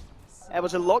ultimate. Able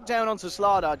to lock down onto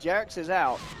Slardar. Jarex is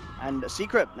out. And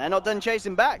Secret, they're not done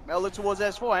chasing back. They'll look towards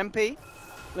S4. MP,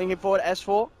 linking forward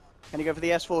S4. Can he go for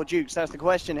the S4 Jukes? That's the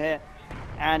question here.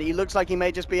 And he looks like he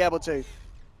may just be able to.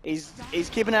 He's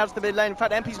keeping out to the mid lane. In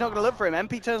fact, MP's not going to look for him.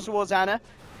 MP turns towards Anna.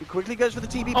 He quickly goes for the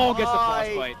TB. Oh, gets the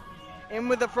frostbite. In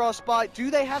with the frostbite. Do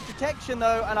they have detection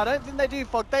though? And I don't think they do.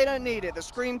 Fuck, they don't need it. The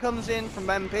scream comes in from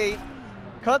MP.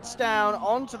 Cuts down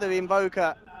onto the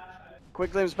Invoker.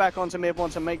 Quick glimpse back onto mid one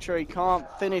to make sure he can't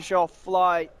finish off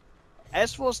Fly.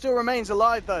 S4 still remains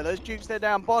alive though. Those Dukes, they're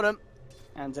down bottom.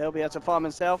 And he'll be able to farm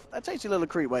himself. That takes a little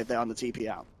creep wave there on the TP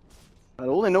out. But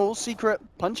all in all, Secret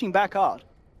punching back hard.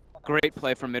 Great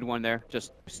play from mid one there.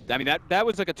 I mean, that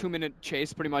was like a 2-minute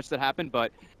chase pretty much that happened,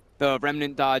 but the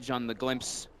remnant dodge on the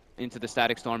glimpse into the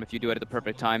static storm, if you do it at the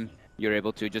perfect time, you're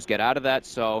able to just get out of that.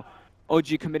 So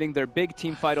OG committing their big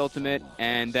team fight ultimate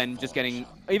and then just getting,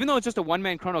 even though it's just a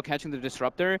one-man chrono catching the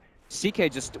disruptor, CK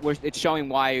it's showing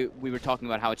why we were talking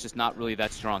about how it's just not really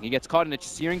that strong. He gets caught in the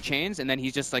searing chains and then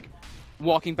he's just like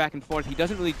walking back and forth. He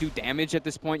doesn't really do damage at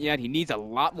this point yet. He needs a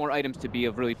lot more items to be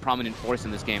a really prominent force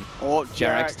in this game. Oh,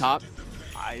 Jarex top.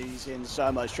 He's in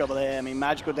so much trouble here. I mean,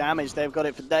 magical damage, they've got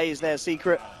it for days there.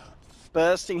 Secret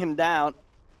bursting him down.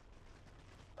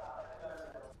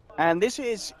 And it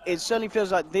certainly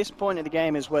feels like this point in the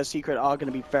game is where Secret are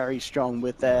going to be very strong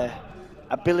with their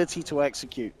ability to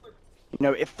execute. You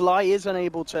know, if Fly is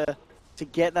unable to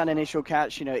get that initial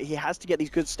catch, you know, he has to get these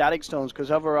good static storms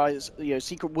because otherwise, you know,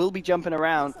 Secret will be jumping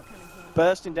around,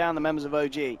 bursting down the members of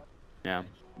OG. Yeah.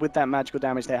 With that magical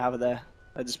damage they have there.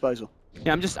 at disposal.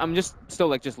 Yeah, I'm just still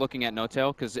like just looking at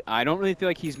No-Tail because I don't really feel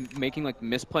like he's making like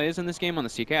misplays in this game on the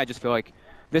CK. I just feel like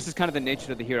this is kind of the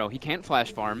nature of the hero. He can't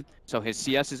flash farm, so his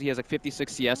CS he has like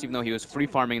 56 CS, even though he was free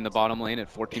farming in the bottom lane at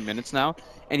 14 minutes now,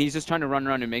 and he's just trying to run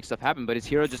around and make stuff happen. But his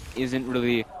hero just isn't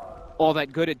really all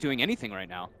that good at doing anything right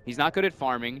now. He's not good at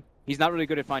farming. He's not really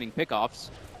good at finding pickoffs.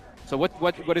 So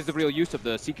what is the real use of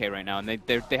the CK right now? And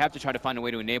they have to try to find a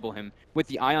way to enable him with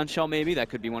the Ion Shell. Maybe that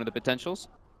could be one of the potentials.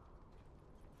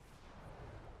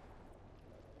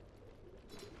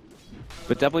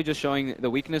 But definitely just showing the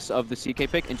weakness of the CK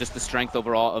pick and just the strength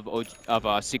overall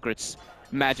of Secret's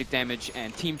magic damage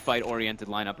and team fight oriented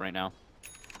lineup right now.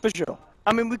 For sure.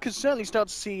 I mean, we could certainly start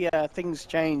to see things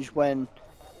change when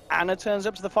Ana turns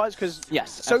up to the fights, because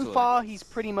so far he's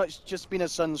pretty much just been a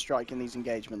Sunstrike in these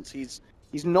engagements.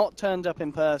 He's not turned up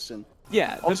in person.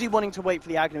 Yeah. Obviously wanting to wait for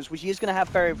the Aghanims, which he is going to have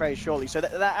very, very shortly. So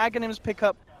that Aghanims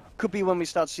pickup could be when we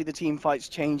start to see the team fights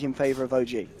change in favor of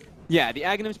OG. Yeah, the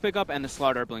Aghanims pickup and the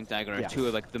Slardar Blink Dagger are two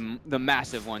of like the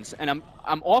massive ones, and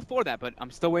I'm all for that, but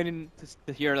I'm still waiting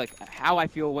to hear like how I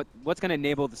feel what's going to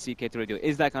enable the CK to really do it.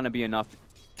 Is that going to be enough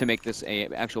to make this a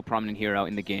actual prominent hero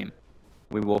in the game?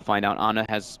 We will find out. Ana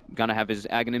has gonna have his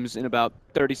Aghanims in about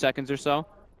 30 seconds or so.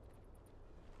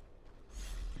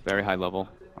 Very high level.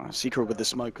 Secret with the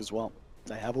smoke as well.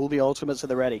 They have all the ultimates at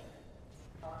the ready.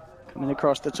 Coming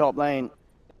across the top lane.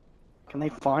 Can they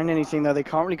find anything though? They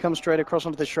can't really come straight across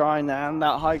onto the shrine and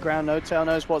that high ground. No-Tail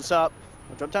knows what's up.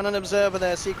 We'll drop down an observer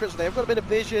there. Secrets, they've got a bit of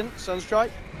vision.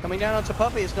 Sunstrike coming down onto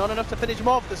Puppey. It's not enough to finish him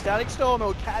off. The Static Storm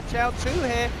will catch out two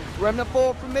here. Remnant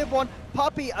 4 from mid one.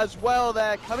 Puppey as well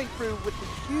there, coming through with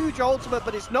the huge ultimate,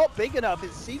 but it's not big enough.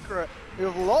 It's Secret who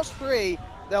have lost 3.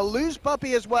 They'll lose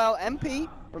Puppey as well. MP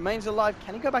remains alive.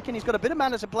 Can he go back in? He's got a bit of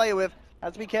mana to play with.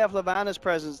 Has to be careful of Ana's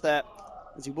presence there,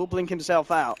 as he will blink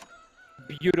himself out.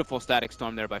 Beautiful Static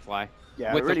Storm there by Fly.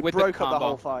 Yeah, it really broke up the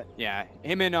whole fight. Yeah,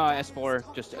 him and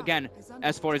S4, just again,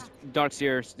 S4 is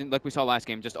Darkseer, like we saw last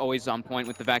game, just always on point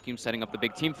with the vacuum, setting up the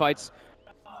big team fights.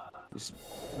 Just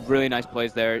really nice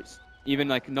plays there. Even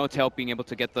like No-Tail being able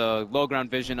to get the low ground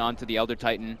vision onto the Elder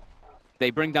Titan. They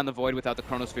bring down the Void without the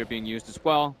Chronosphere being used as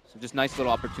well. So just nice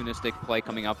little opportunistic play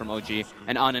coming out from OG.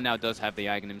 And Ana now does have the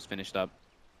Aghanims finished up.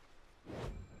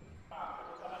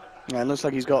 Yeah, it looks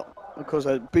like he's got, of course,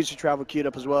 a booster travel queued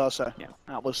up as well, so yeah,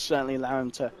 that will certainly allow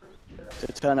him to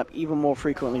turn up even more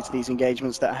frequently to these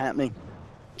engagements that are happening.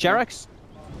 Jerax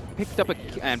picked up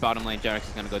and bottom lane, Jerax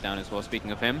is going to go down as well,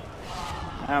 speaking of him.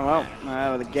 Oh,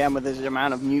 well, again, with this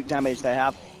amount of nuke damage they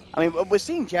have. I mean, we're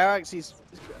seeing Jerax, he's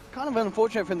kind of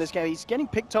unfortunate from this game. He's getting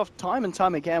picked off time and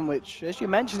time again, which, as you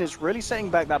mentioned, is really setting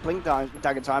back that Blink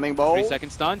Dagger timing. But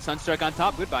 3-second stun, Sunstrike on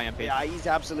top, goodbye MP. Yeah, he's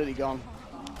absolutely gone.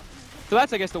 So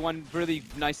that's, I guess, the one really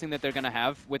nice thing that they're going to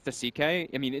have with the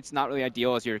CK. I mean, it's not really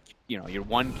ideal as your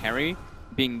one carry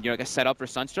being like a setup for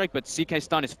Sunstrike, but CK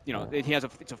stun is,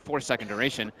 it's a 4-second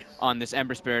duration on this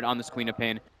Ember Spirit, on this Queen of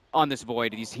Pain, on this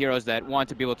Void. These heroes that want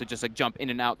to be able to just like jump in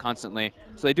and out constantly.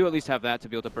 So they do at least have that to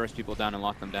be able to burst people down and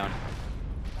lock them down.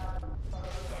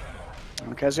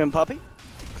 KheZu and Puppey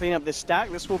clean up this stack.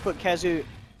 This will put KheZu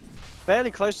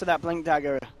fairly close to that Blink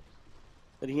Dagger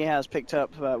that he has picked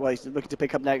up, well, he's looking to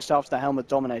pick up next after the Helmet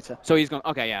Dominator. So he's going,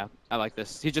 okay, yeah, I like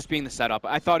this. He's just being the setup.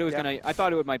 I thought it was I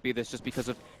thought it might be this just because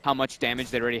of how much damage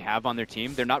they already have on their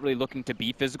team. They're not really looking to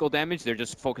be physical damage. They're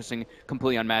just focusing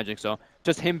completely on magic. So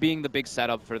just him being the big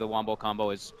setup for the Wombo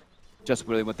combo is just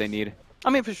really what they need.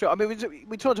 I mean, for sure. I mean,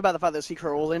 we talked about the fact that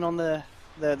Secret are all in on the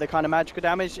kind of magical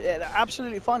damage.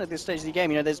 Absolutely fine at this stage of the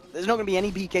game. There's not going to be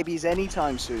any BKBs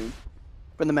anytime soon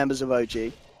from the members of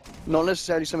OG. Not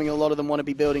necessarily something a lot of them want to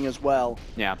be building as well.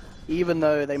 Yeah. Even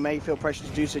though they may feel pressure to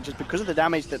do so just because of the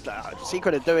damage that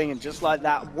Secret are doing, and just like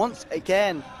that, once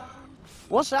again,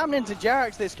 what's happening to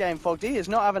Jerax this game? FogD is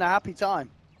not having a happy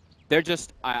time. They're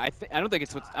just, I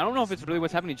don't know if it's really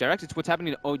what's happening to Jerax, it's what's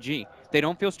happening to OG. They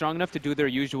don't feel strong enough to do their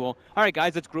usual, all right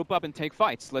guys, let's group up and take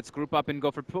fights. Let's group up and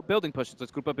go for building pushes.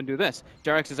 Let's group up and do this.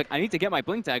 Jerax is like, I need to get my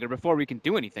Blink Dagger before we can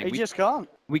do anything. We just can't.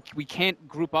 We can't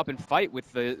group up and fight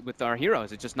with our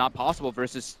heroes. It's just not possible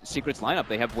versus Secret's lineup.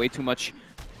 They have way too much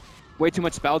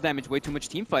spell damage, way too much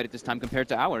team fight at this time compared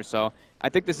to ours. So I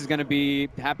think this is going to be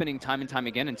happening time and time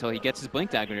again until he gets his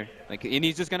Blink Dagger. And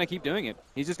he's just going to keep doing it.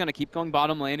 He's just going to keep going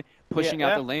bottom lane, pushing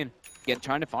out the lane,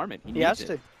 trying to farm it. He has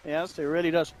to. He has to. He really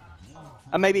does.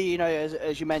 And maybe,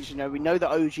 as you mentioned, we know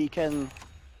that OG can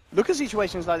look at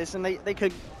situations like this and they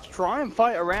could try and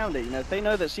fight around it. If they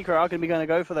know that Secret are going to be going to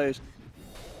go for those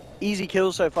easy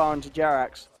kills so far into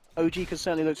Jerax, OG could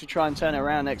certainly look to try and turn it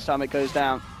around next time it goes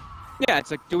down. Yeah,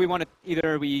 it's like, do we want to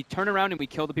either we turn around and we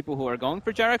kill the people who are going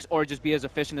for Jarex, or just be as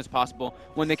efficient as possible?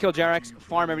 When they kill Jarex,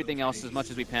 farm everything else as much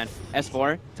as we can.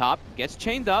 S4, top, gets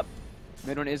chained up.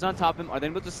 Mid one is on top of him. Are they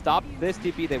able to stop this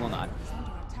TP? They will not.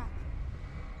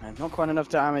 And not quite enough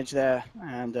damage there,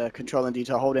 and Control and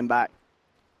Detail hold him back.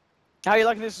 How are you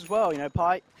liking this as well? You know,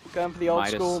 Pi going for the old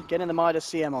school, getting the Midas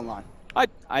CM online.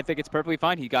 I think it's perfectly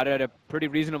fine. He got it at a pretty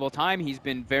reasonable time. He's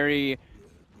been very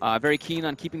keen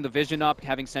on keeping the vision up,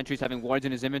 having sentries, having wards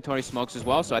in his inventory, smokes as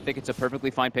well. So I think it's a perfectly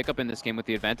fine pickup in this game with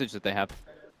the advantage that they have.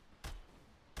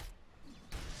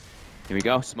 Here we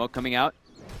go, smoke coming out.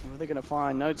 What are they going to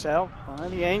find? No tell.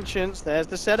 Find the Ancients. There's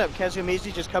the setup. KheZu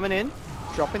immediately just coming in,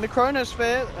 dropping the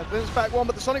Chronosphere. Advance back one,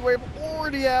 but the Sonic Wave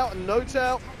already out, and no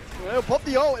tell. Well, pop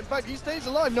the ult. In fact, he stays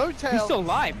alive. No tell. He's still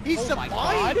alive. He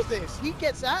survives this. He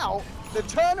gets out. The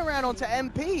turnaround onto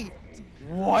MP.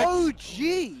 What? Oh,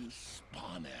 geez.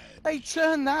 They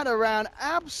turned that around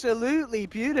absolutely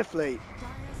beautifully.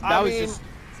 That was just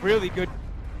really good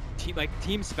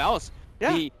team spells.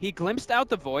 Yeah. He glimpsed out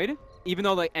the Void, even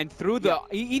though and threw the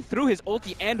he threw his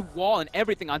ulti and wall and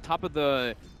everything on top of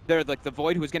the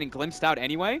Void who was getting glimpsed out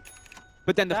anyway.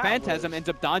 But then the Phantasm ends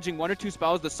up dodging one or two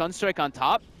spells, the Sunstrike on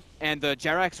top, and the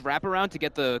Jerax wraparound to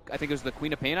get I think it was the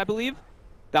Queen of Pain, I believe.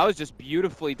 That was just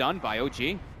beautifully done by OG.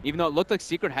 Even though it looked like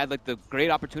Secret had the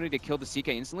great opportunity to kill the CK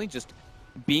instantly, just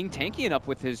being tanky enough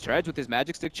with his treads, with his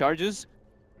Magic Stick charges,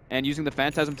 and using the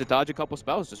Phantasm to dodge a couple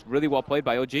spells. Just really well played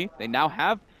by OG. They now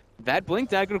have that Blink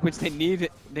Dagger, which they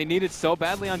needed so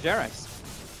badly on Jerax.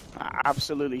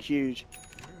 Absolutely huge.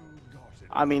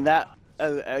 I mean, that,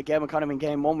 again, kind of in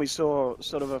game one, we saw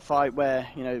sort of a fight where,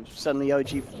 you know, suddenly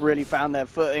OG really found their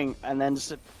footing, and then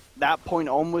that point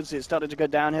onwards, it started to go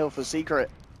downhill for Secret.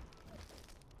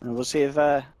 And we'll see if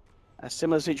a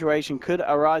similar situation could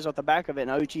arise off the back of it,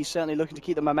 and OG certainly looking to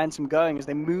keep the momentum going as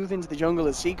they move into the jungle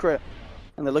as Secret,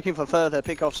 and they're looking for further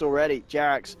pickoffs already.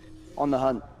 Jerax on the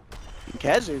hunt. And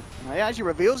KheZu, he actually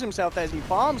reveals himself as he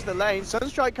farms the lane.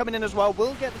 Sunstrike coming in as well,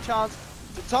 will get the chance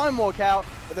to time walk out,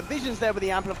 but the vision's there with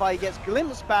the Amplify. He gets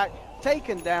glimpsed back,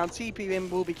 taken down. TP in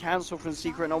will be cancelled from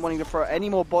Secret, not wanting to throw any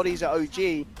more bodies at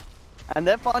OG, and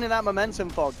they're finding that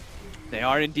momentum fog. They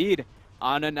are indeed.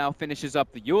 Ana now finishes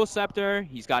up the Yule Scepter.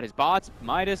 He's got his bots,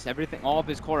 Midas, everything. All of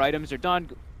his core items are done.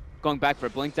 Going back for a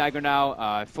Blink Dagger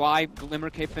now. Fly, Glimmer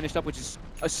Cape finished up, which is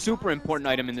a super important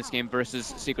item in this game versus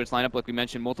Secret's lineup, like we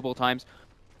mentioned multiple times.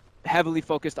 Heavily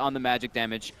focused on the magic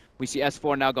damage. We see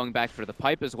S4 now going back for the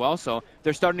pipe as well, so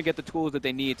they're starting to get the tools that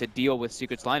they need to deal with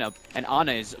Secret's lineup. And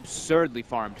Ana is absurdly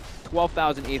farmed.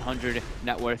 12,800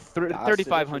 net worth,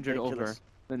 3,500 over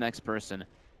the next person.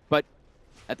 But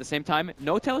at the same time,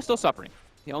 No Tail is still suffering.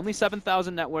 He only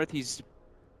 7,000 net worth. He's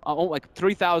like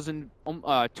 3,000,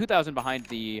 2,000 behind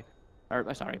the.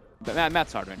 Sorry,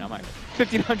 math's hard right now.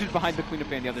 1,500 behind the Queen of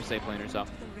Pain, the other safe laner. So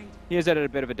he is at a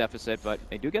bit of a deficit, but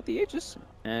they do get the Aegis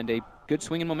and a good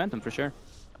swing in momentum for sure.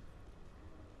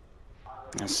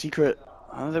 Secret,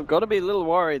 they've got to be a little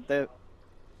worried.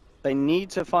 They need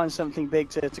to find something big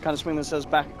to kind of swing themselves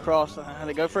back across.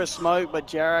 They go for a smoke, but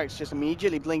Jerax just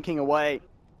immediately blinking away,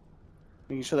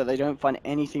 making sure that they don't find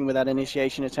anything with that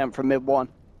initiation attempt from mid one.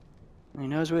 You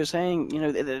know, as we were saying, you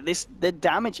know, the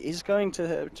damage is going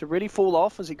to really fall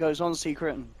off as it goes on,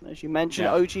 Secret. And as you mentioned,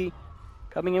 OG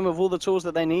coming in with all the tools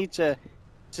that they need to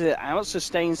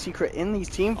out-sustain Secret in these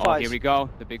team fights. Oh, here we go.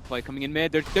 The big play coming in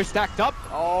mid. They're stacked up.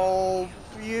 Oh,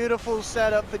 beautiful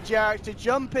setup for Jerax to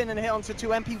jump in and hit onto 2.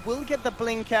 MP will get the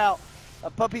blink out.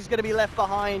 Puppey's going to be left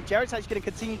behind. Jerax actually going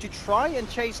to continue to try and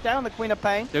chase down the Queen of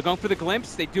Pain. They're going for the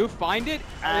glimpse. They do find it.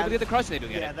 And they get the crush. They do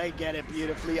get it. Yeah, they get it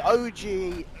beautifully.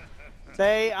 OG,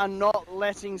 they are not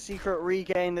letting Secret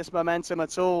regain this momentum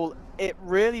at all. It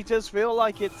really does feel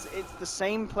like it's the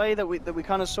same play that we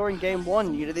kind of saw in game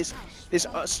one. You know, this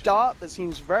start that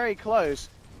seems very close,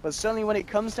 but certainly when it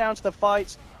comes down to the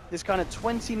fights, this kind of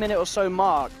 20-minute or so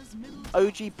mark,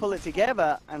 OG pull it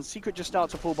together and Secret just start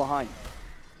to fall behind.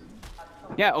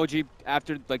 Yeah, OG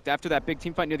after that big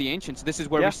team fight near the Ancients, this is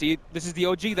where we see, this is the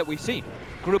OG that we've seen.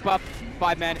 Group up,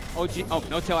 5-man, OG, oh,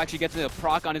 No Tail actually gets a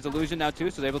proc on his illusion now too,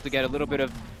 so they're able to get a little bit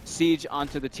of siege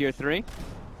onto the tier 3.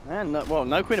 And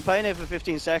no Queen of Pain here for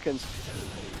 15 seconds.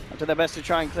 Do their best to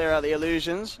try and clear out the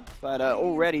illusions, but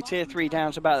already tier 3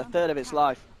 down to about a third of its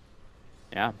life.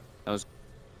 Yeah, that was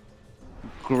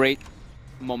great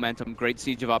momentum, great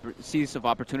siege of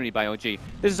opportunity by OG.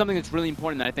 This is something that's really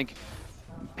important that I think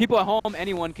people at home,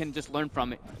 anyone can just learn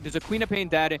from it. There's a Queen of Pain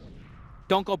dead.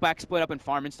 Don't go back, split up and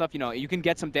farm and stuff. You know, you can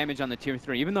get some damage on the tier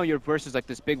 3. Even though you're versus like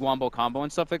this big wombo combo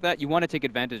and stuff like that, you want to take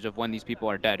advantage of when these people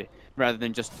are dead, rather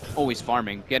than just always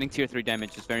farming. Getting tier 3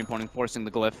 damage is very important, forcing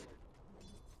the glyph.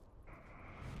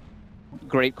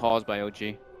 Great calls by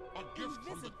OG.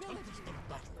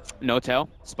 No tail,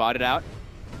 spotted out.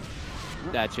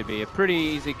 That should be a pretty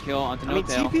easy kill onto No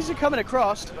tail. TPs are coming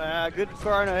across. Good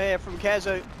chrono here from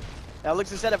KheZu. Now looks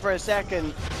to set it for a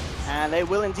second, and they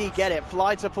will indeed get it.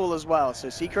 Fly to pull as well, so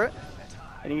Secret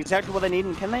getting exactly what they need,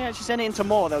 and can they actually send it into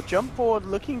more? They'll jump forward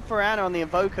looking for Ana on the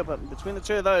Invoker, but between the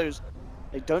two of those,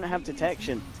 they don't have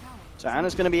detection. So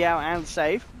Ana's going to be out and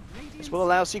safe. This will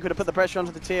allow Secret to put the pressure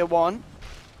onto the tier 1.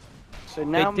 So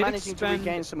now managing to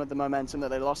regain some of the momentum that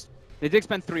they lost. They did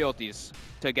spend 3 ultis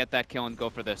to get that kill and go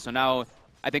for this. So now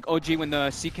I think OG, when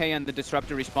the CK and the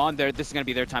Disruptor respawn, this is going to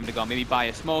be their time to go. Maybe buy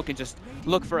a smoke and just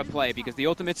look for a play, because the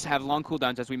ultimates have long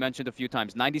cooldowns, as we mentioned a few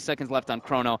times. 90 seconds left on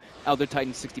Chrono, Elder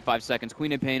Titan 65 seconds,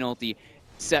 Queen of Pain ulti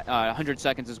 100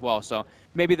 seconds as well. So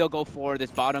maybe they'll go for this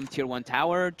bottom tier 1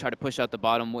 tower, try to push out the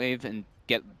bottom wave and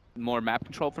get more map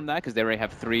control from that, because they already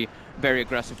have 3 very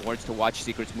aggressive wards to watch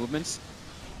Secret's movements.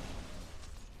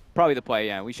 Probably the play,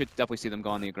 yeah. We should definitely see them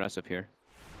go on the aggressive here.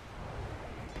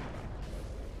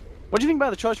 What do you think about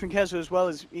the choice from KheZu as well?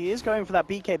 Is he is going for that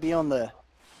BKB on the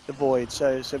Void,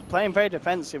 so playing very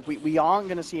defensive. We aren't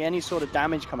going to see any sort of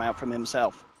damage come out from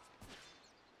himself.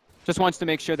 Just wants to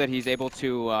make sure that he's able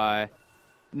to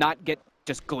not get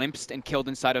just glimpsed and killed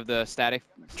inside of the static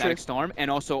storm, and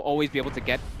also always be able to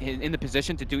get in the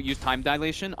position to use time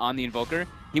dilation on the Invoker.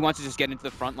 He wants to just get into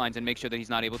the front lines and make sure that he's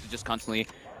not able to just constantly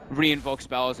re-invoke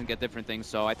spells and get different things.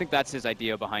 So I think that's his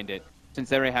idea behind it. Since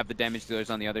they already have the damage dealers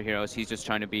on the other heroes, he's just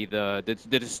trying to be the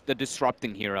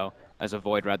disrupting hero as a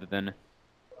Void rather than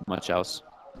much else.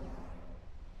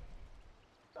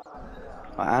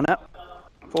 Ana,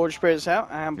 Forge Spirits out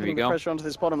and putting the pressure onto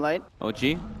this bottom lane.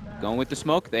 OG going with the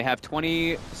smoke. They have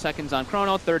 20 seconds on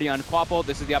Chrono, 30 on Quapple.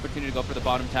 This is the opportunity to go for the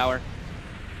bottom tower.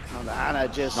 Oh, Ana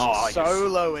just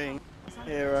soloing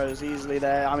heroes easily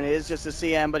there. I mean, it is just a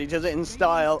CM, but he does it in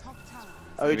style.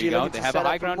 OG They have a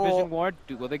high ground vision ward.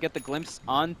 Will they get the glimpse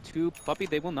onto Puppey?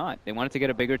 They will not. They wanted to get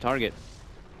a bigger target.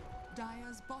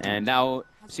 And now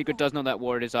Secret does know that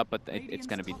ward is up, but it's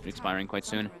going to be expiring quite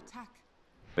soon.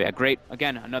 But yeah, great.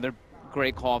 Again, another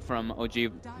great call from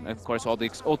OG. Of course, all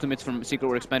the ultimates from Secret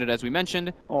were expended, as we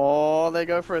mentioned. Oh, they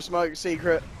go for a smoke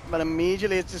Secret, but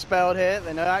immediately it's dispelled here.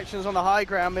 There are no actions on the high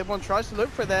ground. Everyone tries to look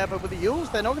for it there, but with the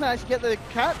Yules, they're not going to actually get the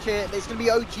catch here. It's going to be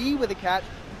OG with the catch.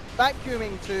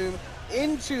 Vacuuming Tomb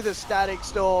into the static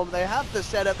storm. They have the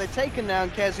setup. They've taken down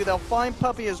KheZu. They'll find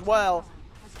Puppey as well.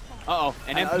 Uh-oh,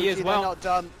 and MP OG, as well. They're not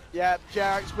done. Yeah,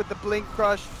 Jerax with the Blink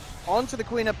Crush onto the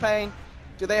Queen of Pain.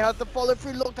 Do they have the follow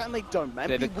through lockdown? They don't.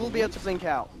 MP will be able to blink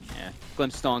out. Yeah,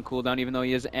 Glimpse still on cooldown, even though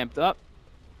he is amped up.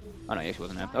 Oh no, he actually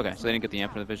wasn't amped. Okay, so they didn't get the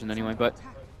amp for the vision anyway, but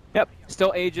yep,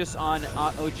 still Aegis on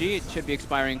OG. It should be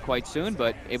expiring quite soon,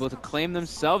 but able to claim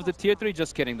themselves the tier 3.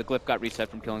 Just kidding, the glyph got reset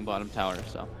from killing bottom tower,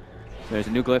 so there's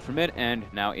a new glyph from it, and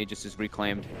now Aegis is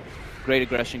reclaimed. Great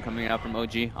aggression coming out from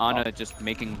OG. Ana just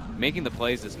making the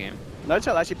plays this game. No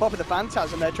tail actually popping the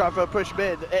Phantasm there, trying for a push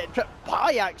mid.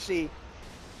 Pi actually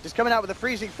just coming out with a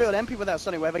freezing field. MP without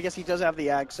Sonic Wave. I guess he does have the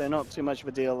Ag, so not too much of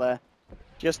a deal there.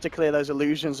 Just to clear those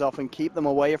illusions off and keep them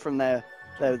away from their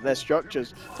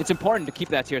structures. It's important to keep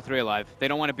that tier 3 alive. They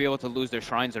don't want to be able to lose their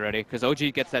shrines already, because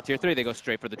OG gets that tier 3, they go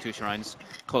straight for the 2 shrines,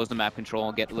 close the map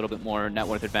control, get a little bit more net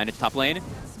worth advantage. Top lane.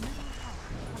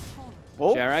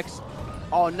 Oh. Jerax.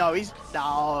 Oh no,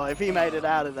 if he made it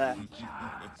out of there,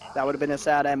 that would have been a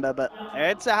sad Ember, but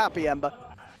it's a happy Ember.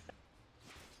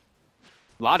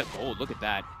 A lot of gold, look at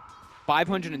that.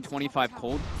 525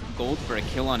 gold for a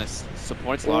kill on a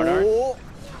support Slardar. Oh,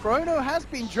 Chrono has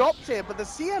been dropped here, but the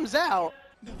CM's out.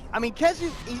 I mean,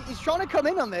 KheZu, he's trying to come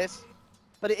in on this,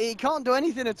 but he can't do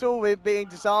anything at all with being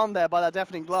disarmed there by that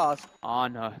Deafening Blast.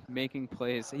 Ana making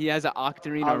plays. He has an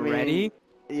Octarine already.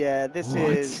 Yeah, this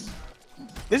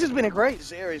has been a great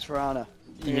series for Ana.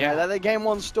 Yeah. The game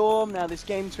 1 Storm, now this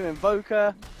game 2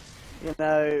 Invoker. You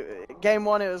know, game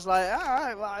 1 it was like, all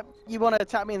right, well, you want to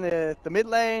attack me in the mid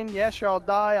lane? Yeah, sure, I'll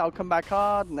die. I'll come back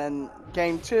hard. And then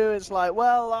game 2, it's like,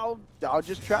 well, I'll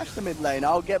just trash the mid lane.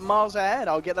 I'll get miles ahead.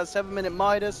 I'll get that 7-minute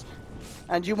Midas,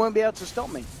 and you won't be able to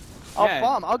stop me. I'll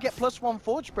farm. I'll get +1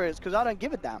 Forge Spirits because I don't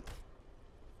give a damn.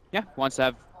 Yeah, wants to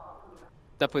have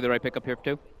definitely the right pickup here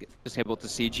too. Just able to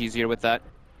siege easier with that.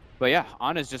 But yeah,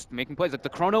 Ana's just making plays. Like the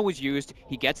Chrono was used,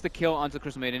 he gets the kill onto the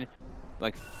Crystal Maiden,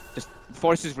 like just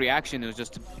forces reaction. It was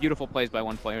just beautiful plays by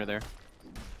one player there.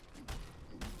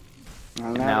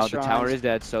 And now the tower is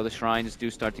dead, so the shrines do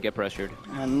start to get pressured.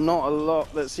 And not a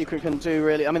lot that Secret can do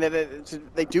really. I mean,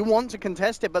 they do want to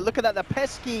contest it, but look at that, the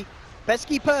pesky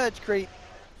Purge creep.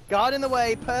 Guard in the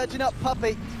way, purging up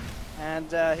Puppey.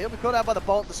 And he'll be caught out by the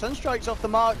bolt. The Sunstrike's off the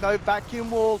mark, though. Vacuum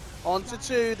wall onto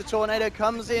 2. The Tornado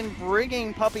comes in,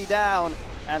 bringing Puppey down.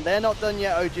 And they're not done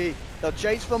yet, OG. They'll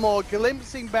chase for more,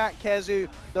 glimpsing back KheZu.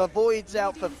 The Void's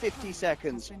out for 50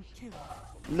 seconds.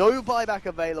 No buyback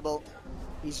available.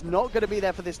 He's not going to be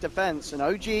there for this defense. And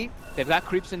OG... They've got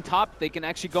creeps in top. They can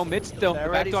actually go mid still. The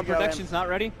backdoor protection's not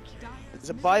ready. There's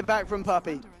a buyback from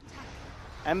Puppey.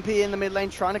 MP in the mid lane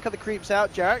trying to cut the creeps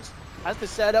out. Jerax has the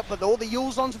setup, but all the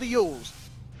Yules onto the Yules.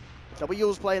 Double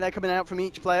Yules play, they're coming out from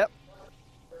each player.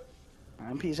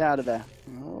 MP's out of there.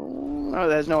 Oh,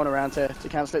 there's no one around to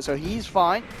cancel it, so he's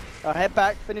fine. I'll head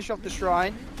back, finish off the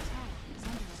shrine.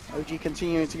 OG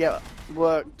continuing to get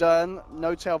work done.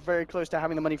 No-Tail very close to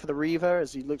having the money for the Reaver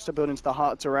as he looks to build into the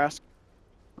heart of Tarask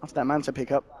after that Manta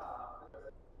pickup.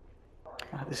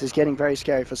 This is getting very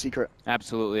scary for Secret.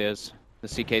 Absolutely is. The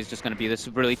CK is just going to be this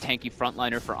really tanky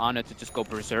frontliner for Ana to just go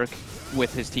berserk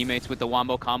with his teammates with the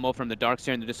Wombo combo from the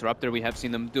Darkseer and the Disruptor. We have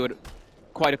seen them do it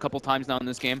quite a couple times now in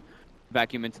this game.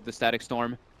 Vacuum into the Static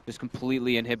Storm just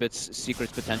completely inhibits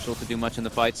Secret's potential to do much in the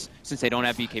fights. Since they don't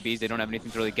have BKBs, they don't have anything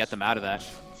to really get them out of that.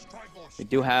 They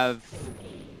do have...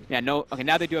 Yeah, no... Okay,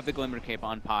 now they do have the Glimmer Cape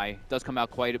on Pi. It does come out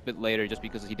quite a bit later just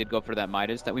because he did go for that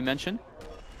Midas that we mentioned.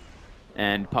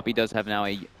 And Puppey does have now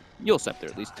a Yule Scepter,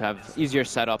 at least to have easier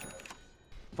setup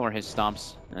for his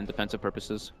stomps and defensive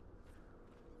purposes.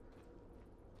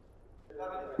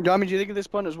 I mean, do you think at this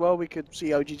point as well we could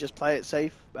see OG just play it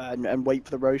safe and wait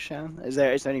for the Roshan? Is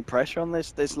there any pressure on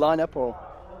this lineup, or?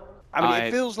 I mean,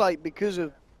 it feels like because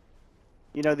of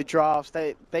the drafts,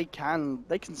 they can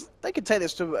take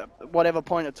this to whatever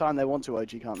point of time they want to.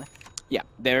 OG, can't they? Yeah,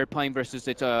 they're playing versus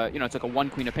it's like a 1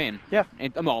 Queen of Pain. Yeah.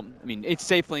 Well, I mean, it's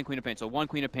safely in Queen of Pain, so 1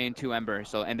 Queen of Pain, 2 Ember.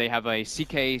 So and they have a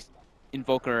CK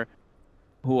Invoker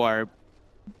who are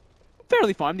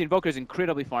fairly farmed. The Invoker is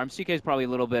incredibly farmed. CK is probably a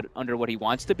little bit under what he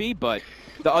wants to be, but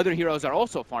the other heroes are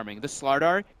also farming. The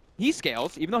Slardar, he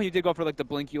scales, even though he did go for like the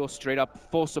Blink Yule straight up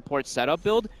full support setup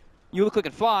build. You click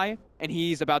and fly, and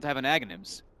he's about to have an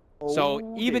Aghanims.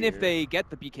 So even if they get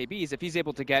the BKBs, if he's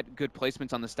able to get good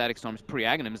placements on the Static Storms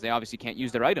pre-Aghanims, they obviously can't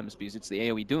use their items because it's the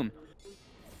AoE Doom.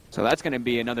 So that's going to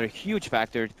be another huge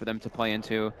factor for them to play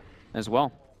into as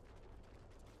well.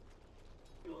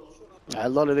 A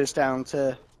lot of this down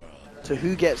to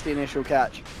who gets the initial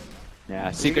catch. Yeah,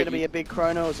 is it going to be a big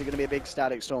Chrono, or is it going to be a big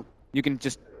Static Storm? You can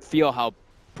just feel how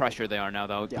pressured they are now,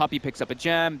 though. Yeah. Puppey picks up a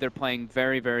gem. They're playing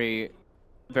very, very,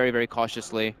 very, very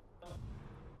cautiously.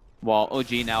 While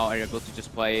OG now are able to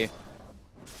just play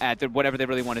at whatever they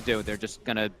really want to do. They're just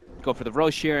going to go for the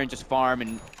Roshir and just farm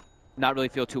and not really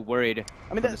feel too worried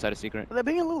on the side of Secret. They're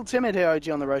being a little timid here, OG,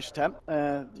 on the Rosh attempt.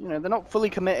 They're not fully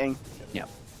committing. Yeah.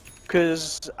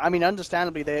 Because, I mean,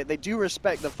 understandably, they do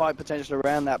respect the fight potential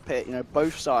around that pit,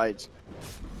 both sides.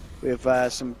 With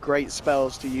some great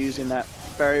spells to use in that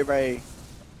very, very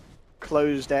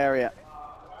closed area.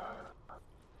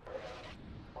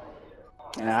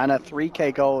 And a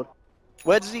 3k gold.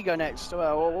 Where does he go next?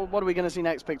 Well, what are we going to see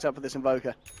next picked up for this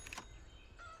Invoker?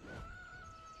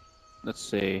 Let's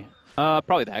see.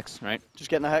 Probably the Hex, right? Just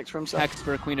getting the Hex for himself? Hex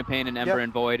for Queen of Pain and Ember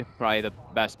and Void. Probably the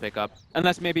best pickup.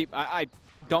 Unless maybe, I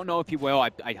don't know if he will.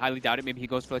 I highly doubt it. Maybe he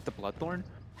goes for like the Bloodthorn.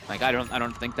 Like I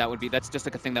don't think that would be. That's just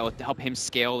like a thing that would help him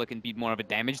scale. Like and be more of a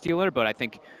damage dealer. But I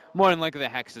think more than likely the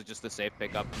Hex is just the safe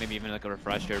pickup. Maybe even like a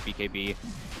Refresher, BKB.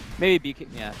 Maybe BK.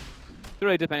 Yeah.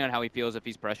 Really depending on how he feels, if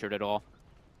he's pressured at all.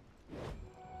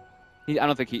 I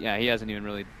don't think he hasn't even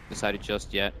really decided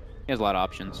just yet. He has a lot of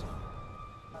options.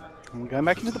 We're going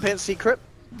back into the pit, Secret.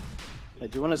 They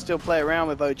do want to still play around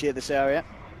with OG at this area.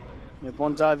 With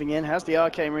one diving in, has the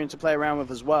Arcane Rune to play around with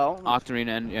as well. Octarine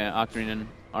and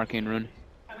Arcane Rune.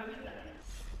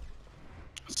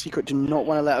 Secret do not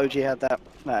want to let OG have that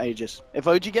Aegis. If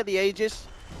OG get the Aegis,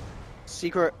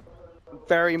 Secret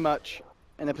very much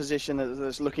in a position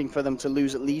that's looking for them to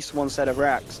lose at least one set of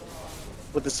racks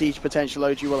with the siege potential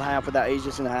OG will have with that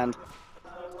Aegis in hand.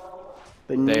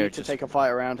 They need to take a fight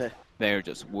around here. They're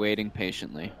just waiting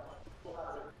patiently.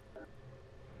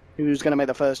 Who's going to make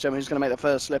the first jump? Who's going to make the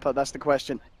first slip up? That's the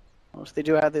question. Also, they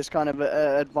do have this kind of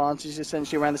advantage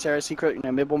essentially around this area. Secret,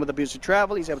 mid one with the boost of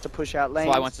travel, he's able to push out lanes.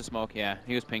 Fly wants to smoke, yeah.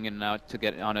 He was pinging out to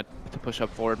get on it to push up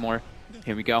forward more.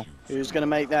 Here we go. Who's going to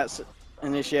make that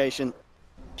initiation?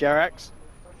 Jerax?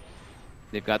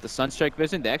 They've got the Sunstrike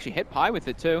Vision. They actually hit Pi with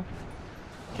it too.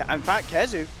 In fact,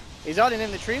 KheZu, he's hiding in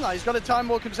the tree line. He's got to time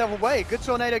walk himself away. Good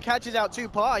Tornado catches out 2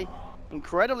 Pi.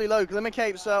 Incredibly low. Glimmer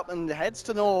capes up and heads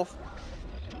to north.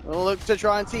 We'll look to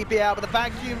try and TP out, but the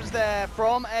vacuum's there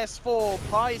from S4.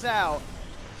 Pi's out.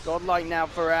 Godlike now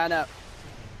for Ana.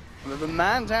 With a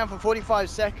man down for 45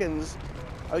 seconds.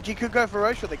 OG could go for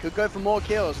Roche, they could go for more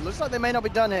kills. Looks like they may not be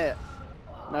done here.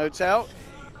 No tell.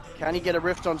 Can he get a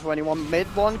rift onto anyone? Mid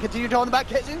one, continue to hold the back.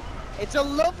 KheZu. It's a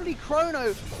lovely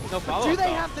chrono. No Do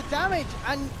they have the damage?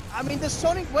 And I mean, the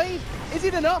Sonic Wave, is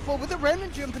it enough? Well, with the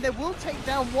Remnant Jump, and they will take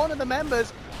down one of the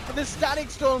members. But the Static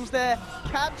Storms there,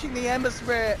 catching the Ember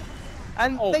Spirit.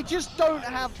 And they just don't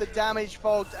have the damage,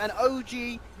 folks. And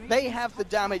OG, they have the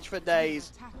damage for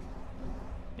days.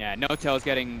 Yeah, No-Tail's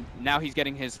getting, now he's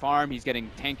getting his farm, he's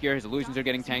getting tankier, his illusions are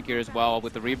getting tankier as well.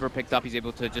 With the Reaver picked up, he's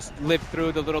able to just live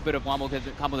through the little bit of combo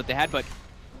that they had, but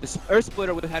the Earth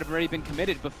Splitter had already been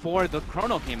committed before the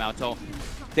Chrono came out, so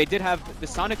they did have the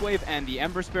Sonic Wave and the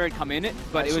Ember Spirit come in it,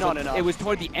 but it was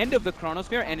toward the end of the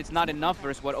Chronosphere, and it's not enough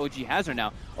versus what OG has right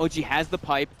now. OG has the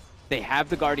pipe, they have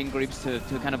the Guardian Greaves to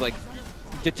kind of like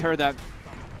deter that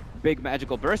big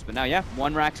magical burst, but now, yeah,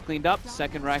 one rack's cleaned up,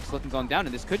 second rack's looking going down,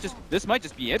 and this might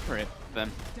just be it for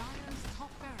them.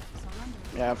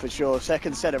 Yeah, for sure.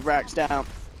 Second set of racks down.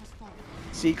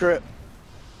 Secret.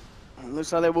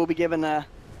 Looks like they will be given a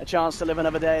chance to live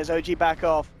another day as OG back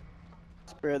off.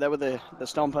 Spirit there with the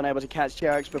stomp, unable to catch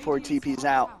JerAx before he TP's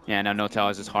out. Yeah, now No-Tail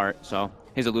has his heart, so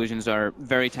his illusions are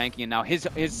very tanky, and now his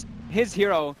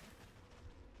hero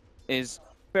is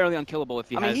fairly unkillable if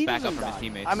he has backup from his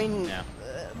teammates. I mean, yeah.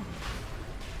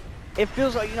 It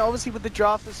feels like, you know, obviously with the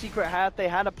draft the Secret had, they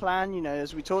had a plan, you know,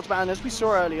 as we talked about, and as we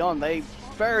saw early on, they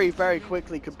very, very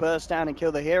quickly could burst down and kill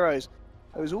the heroes.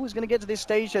 It was always going to get to this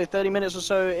stage, though, 30 minutes or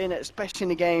so in, especially in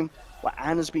the game where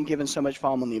Anna's been given so much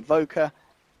farm on the Invoker.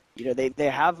 You know, they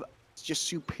have just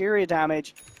superior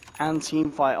damage and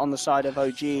team fight on the side of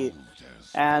OG.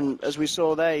 And as we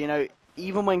saw there, you know,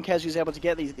 even when KheZu's able to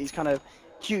get these kind of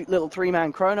cute little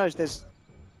three-man chronos, there's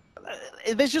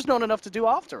just not enough to do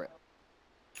after it.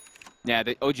 Yeah,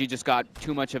 the OG just got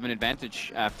too much of an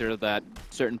advantage after that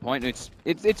certain point.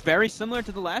 It's very similar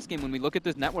to the last game. When we look at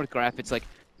this network graph, it's like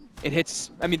it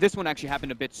hits. I mean, this one actually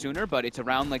happened a bit sooner, but it's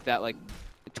around like that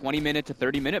 20-minute to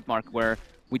 30-minute mark where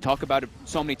we talk about it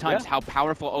so many times how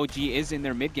powerful OG is in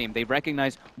their mid game. They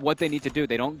recognize what they need to do.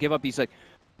 They don't give up these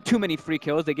too many free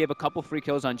kills. They gave a couple free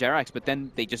kills on JerAx, but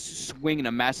then they just swing in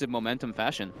a massive momentum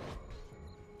fashion.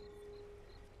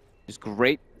 Just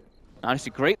great.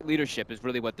 Honestly, great leadership is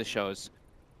really what this shows.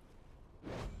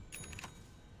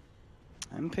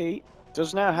 MP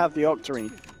does now have the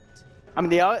Octarine. I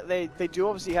mean, they do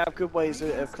obviously have good ways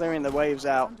of clearing the waves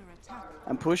out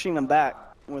and pushing them back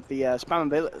with the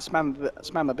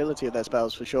spammability of their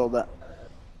spells for sure, but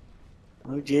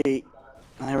OG,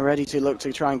 they're ready to look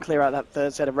to try and clear out that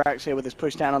third set of racks here with this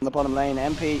push down on the bottom lane.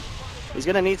 MP, he's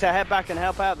going to need to head back and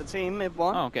help out the team mid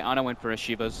one. Oh, okay, Anna went for a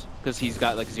Shiva's because he's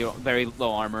got very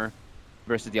low armor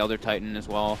versus the Elder Titan as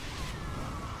well.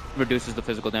 Reduces the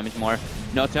physical damage more.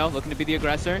 No-Tail looking to be the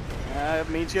aggressor.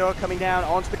 Meteor coming down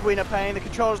onto the Queen of Pain. The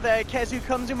controls there. KheZu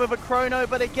comes in with a chrono,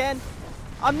 but again,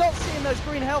 I'm not seeing those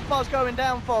green health bars going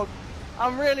down, Fog.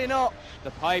 I'm really not.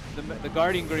 The pipe, the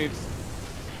Guardian Greaves.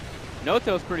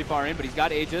 No-Tail's pretty far in, but he's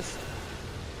got Aegis.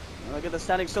 Look at the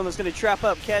Static Storm that's going to trap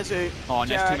up KheZu. Oh,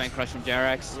 nice two-man crush from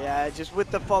JerAx. Yeah, just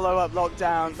with the follow-up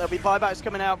lockdown. There'll be buybacks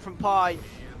coming out from Pi.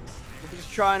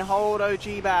 Just try and hold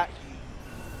OG back.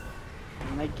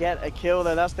 And they get a kill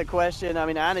though, that's the question. I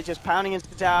mean, Anna just pounding into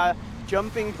the tower,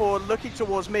 jumping forward, looking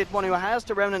towards mid, one who has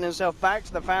to remnant himself back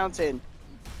to the fountain.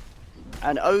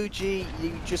 And OG,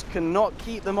 you just cannot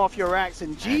keep them off your racks,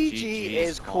 and GG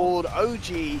is called.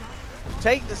 OG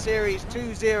take the series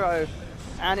 2-0.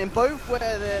 And in both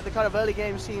where the kind of early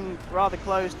games seemed rather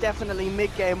close, definitely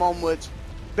mid-game onwards,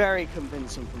 very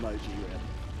convincing from OG, really.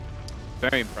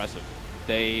 Very impressive.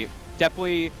 They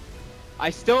definitely, I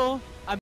still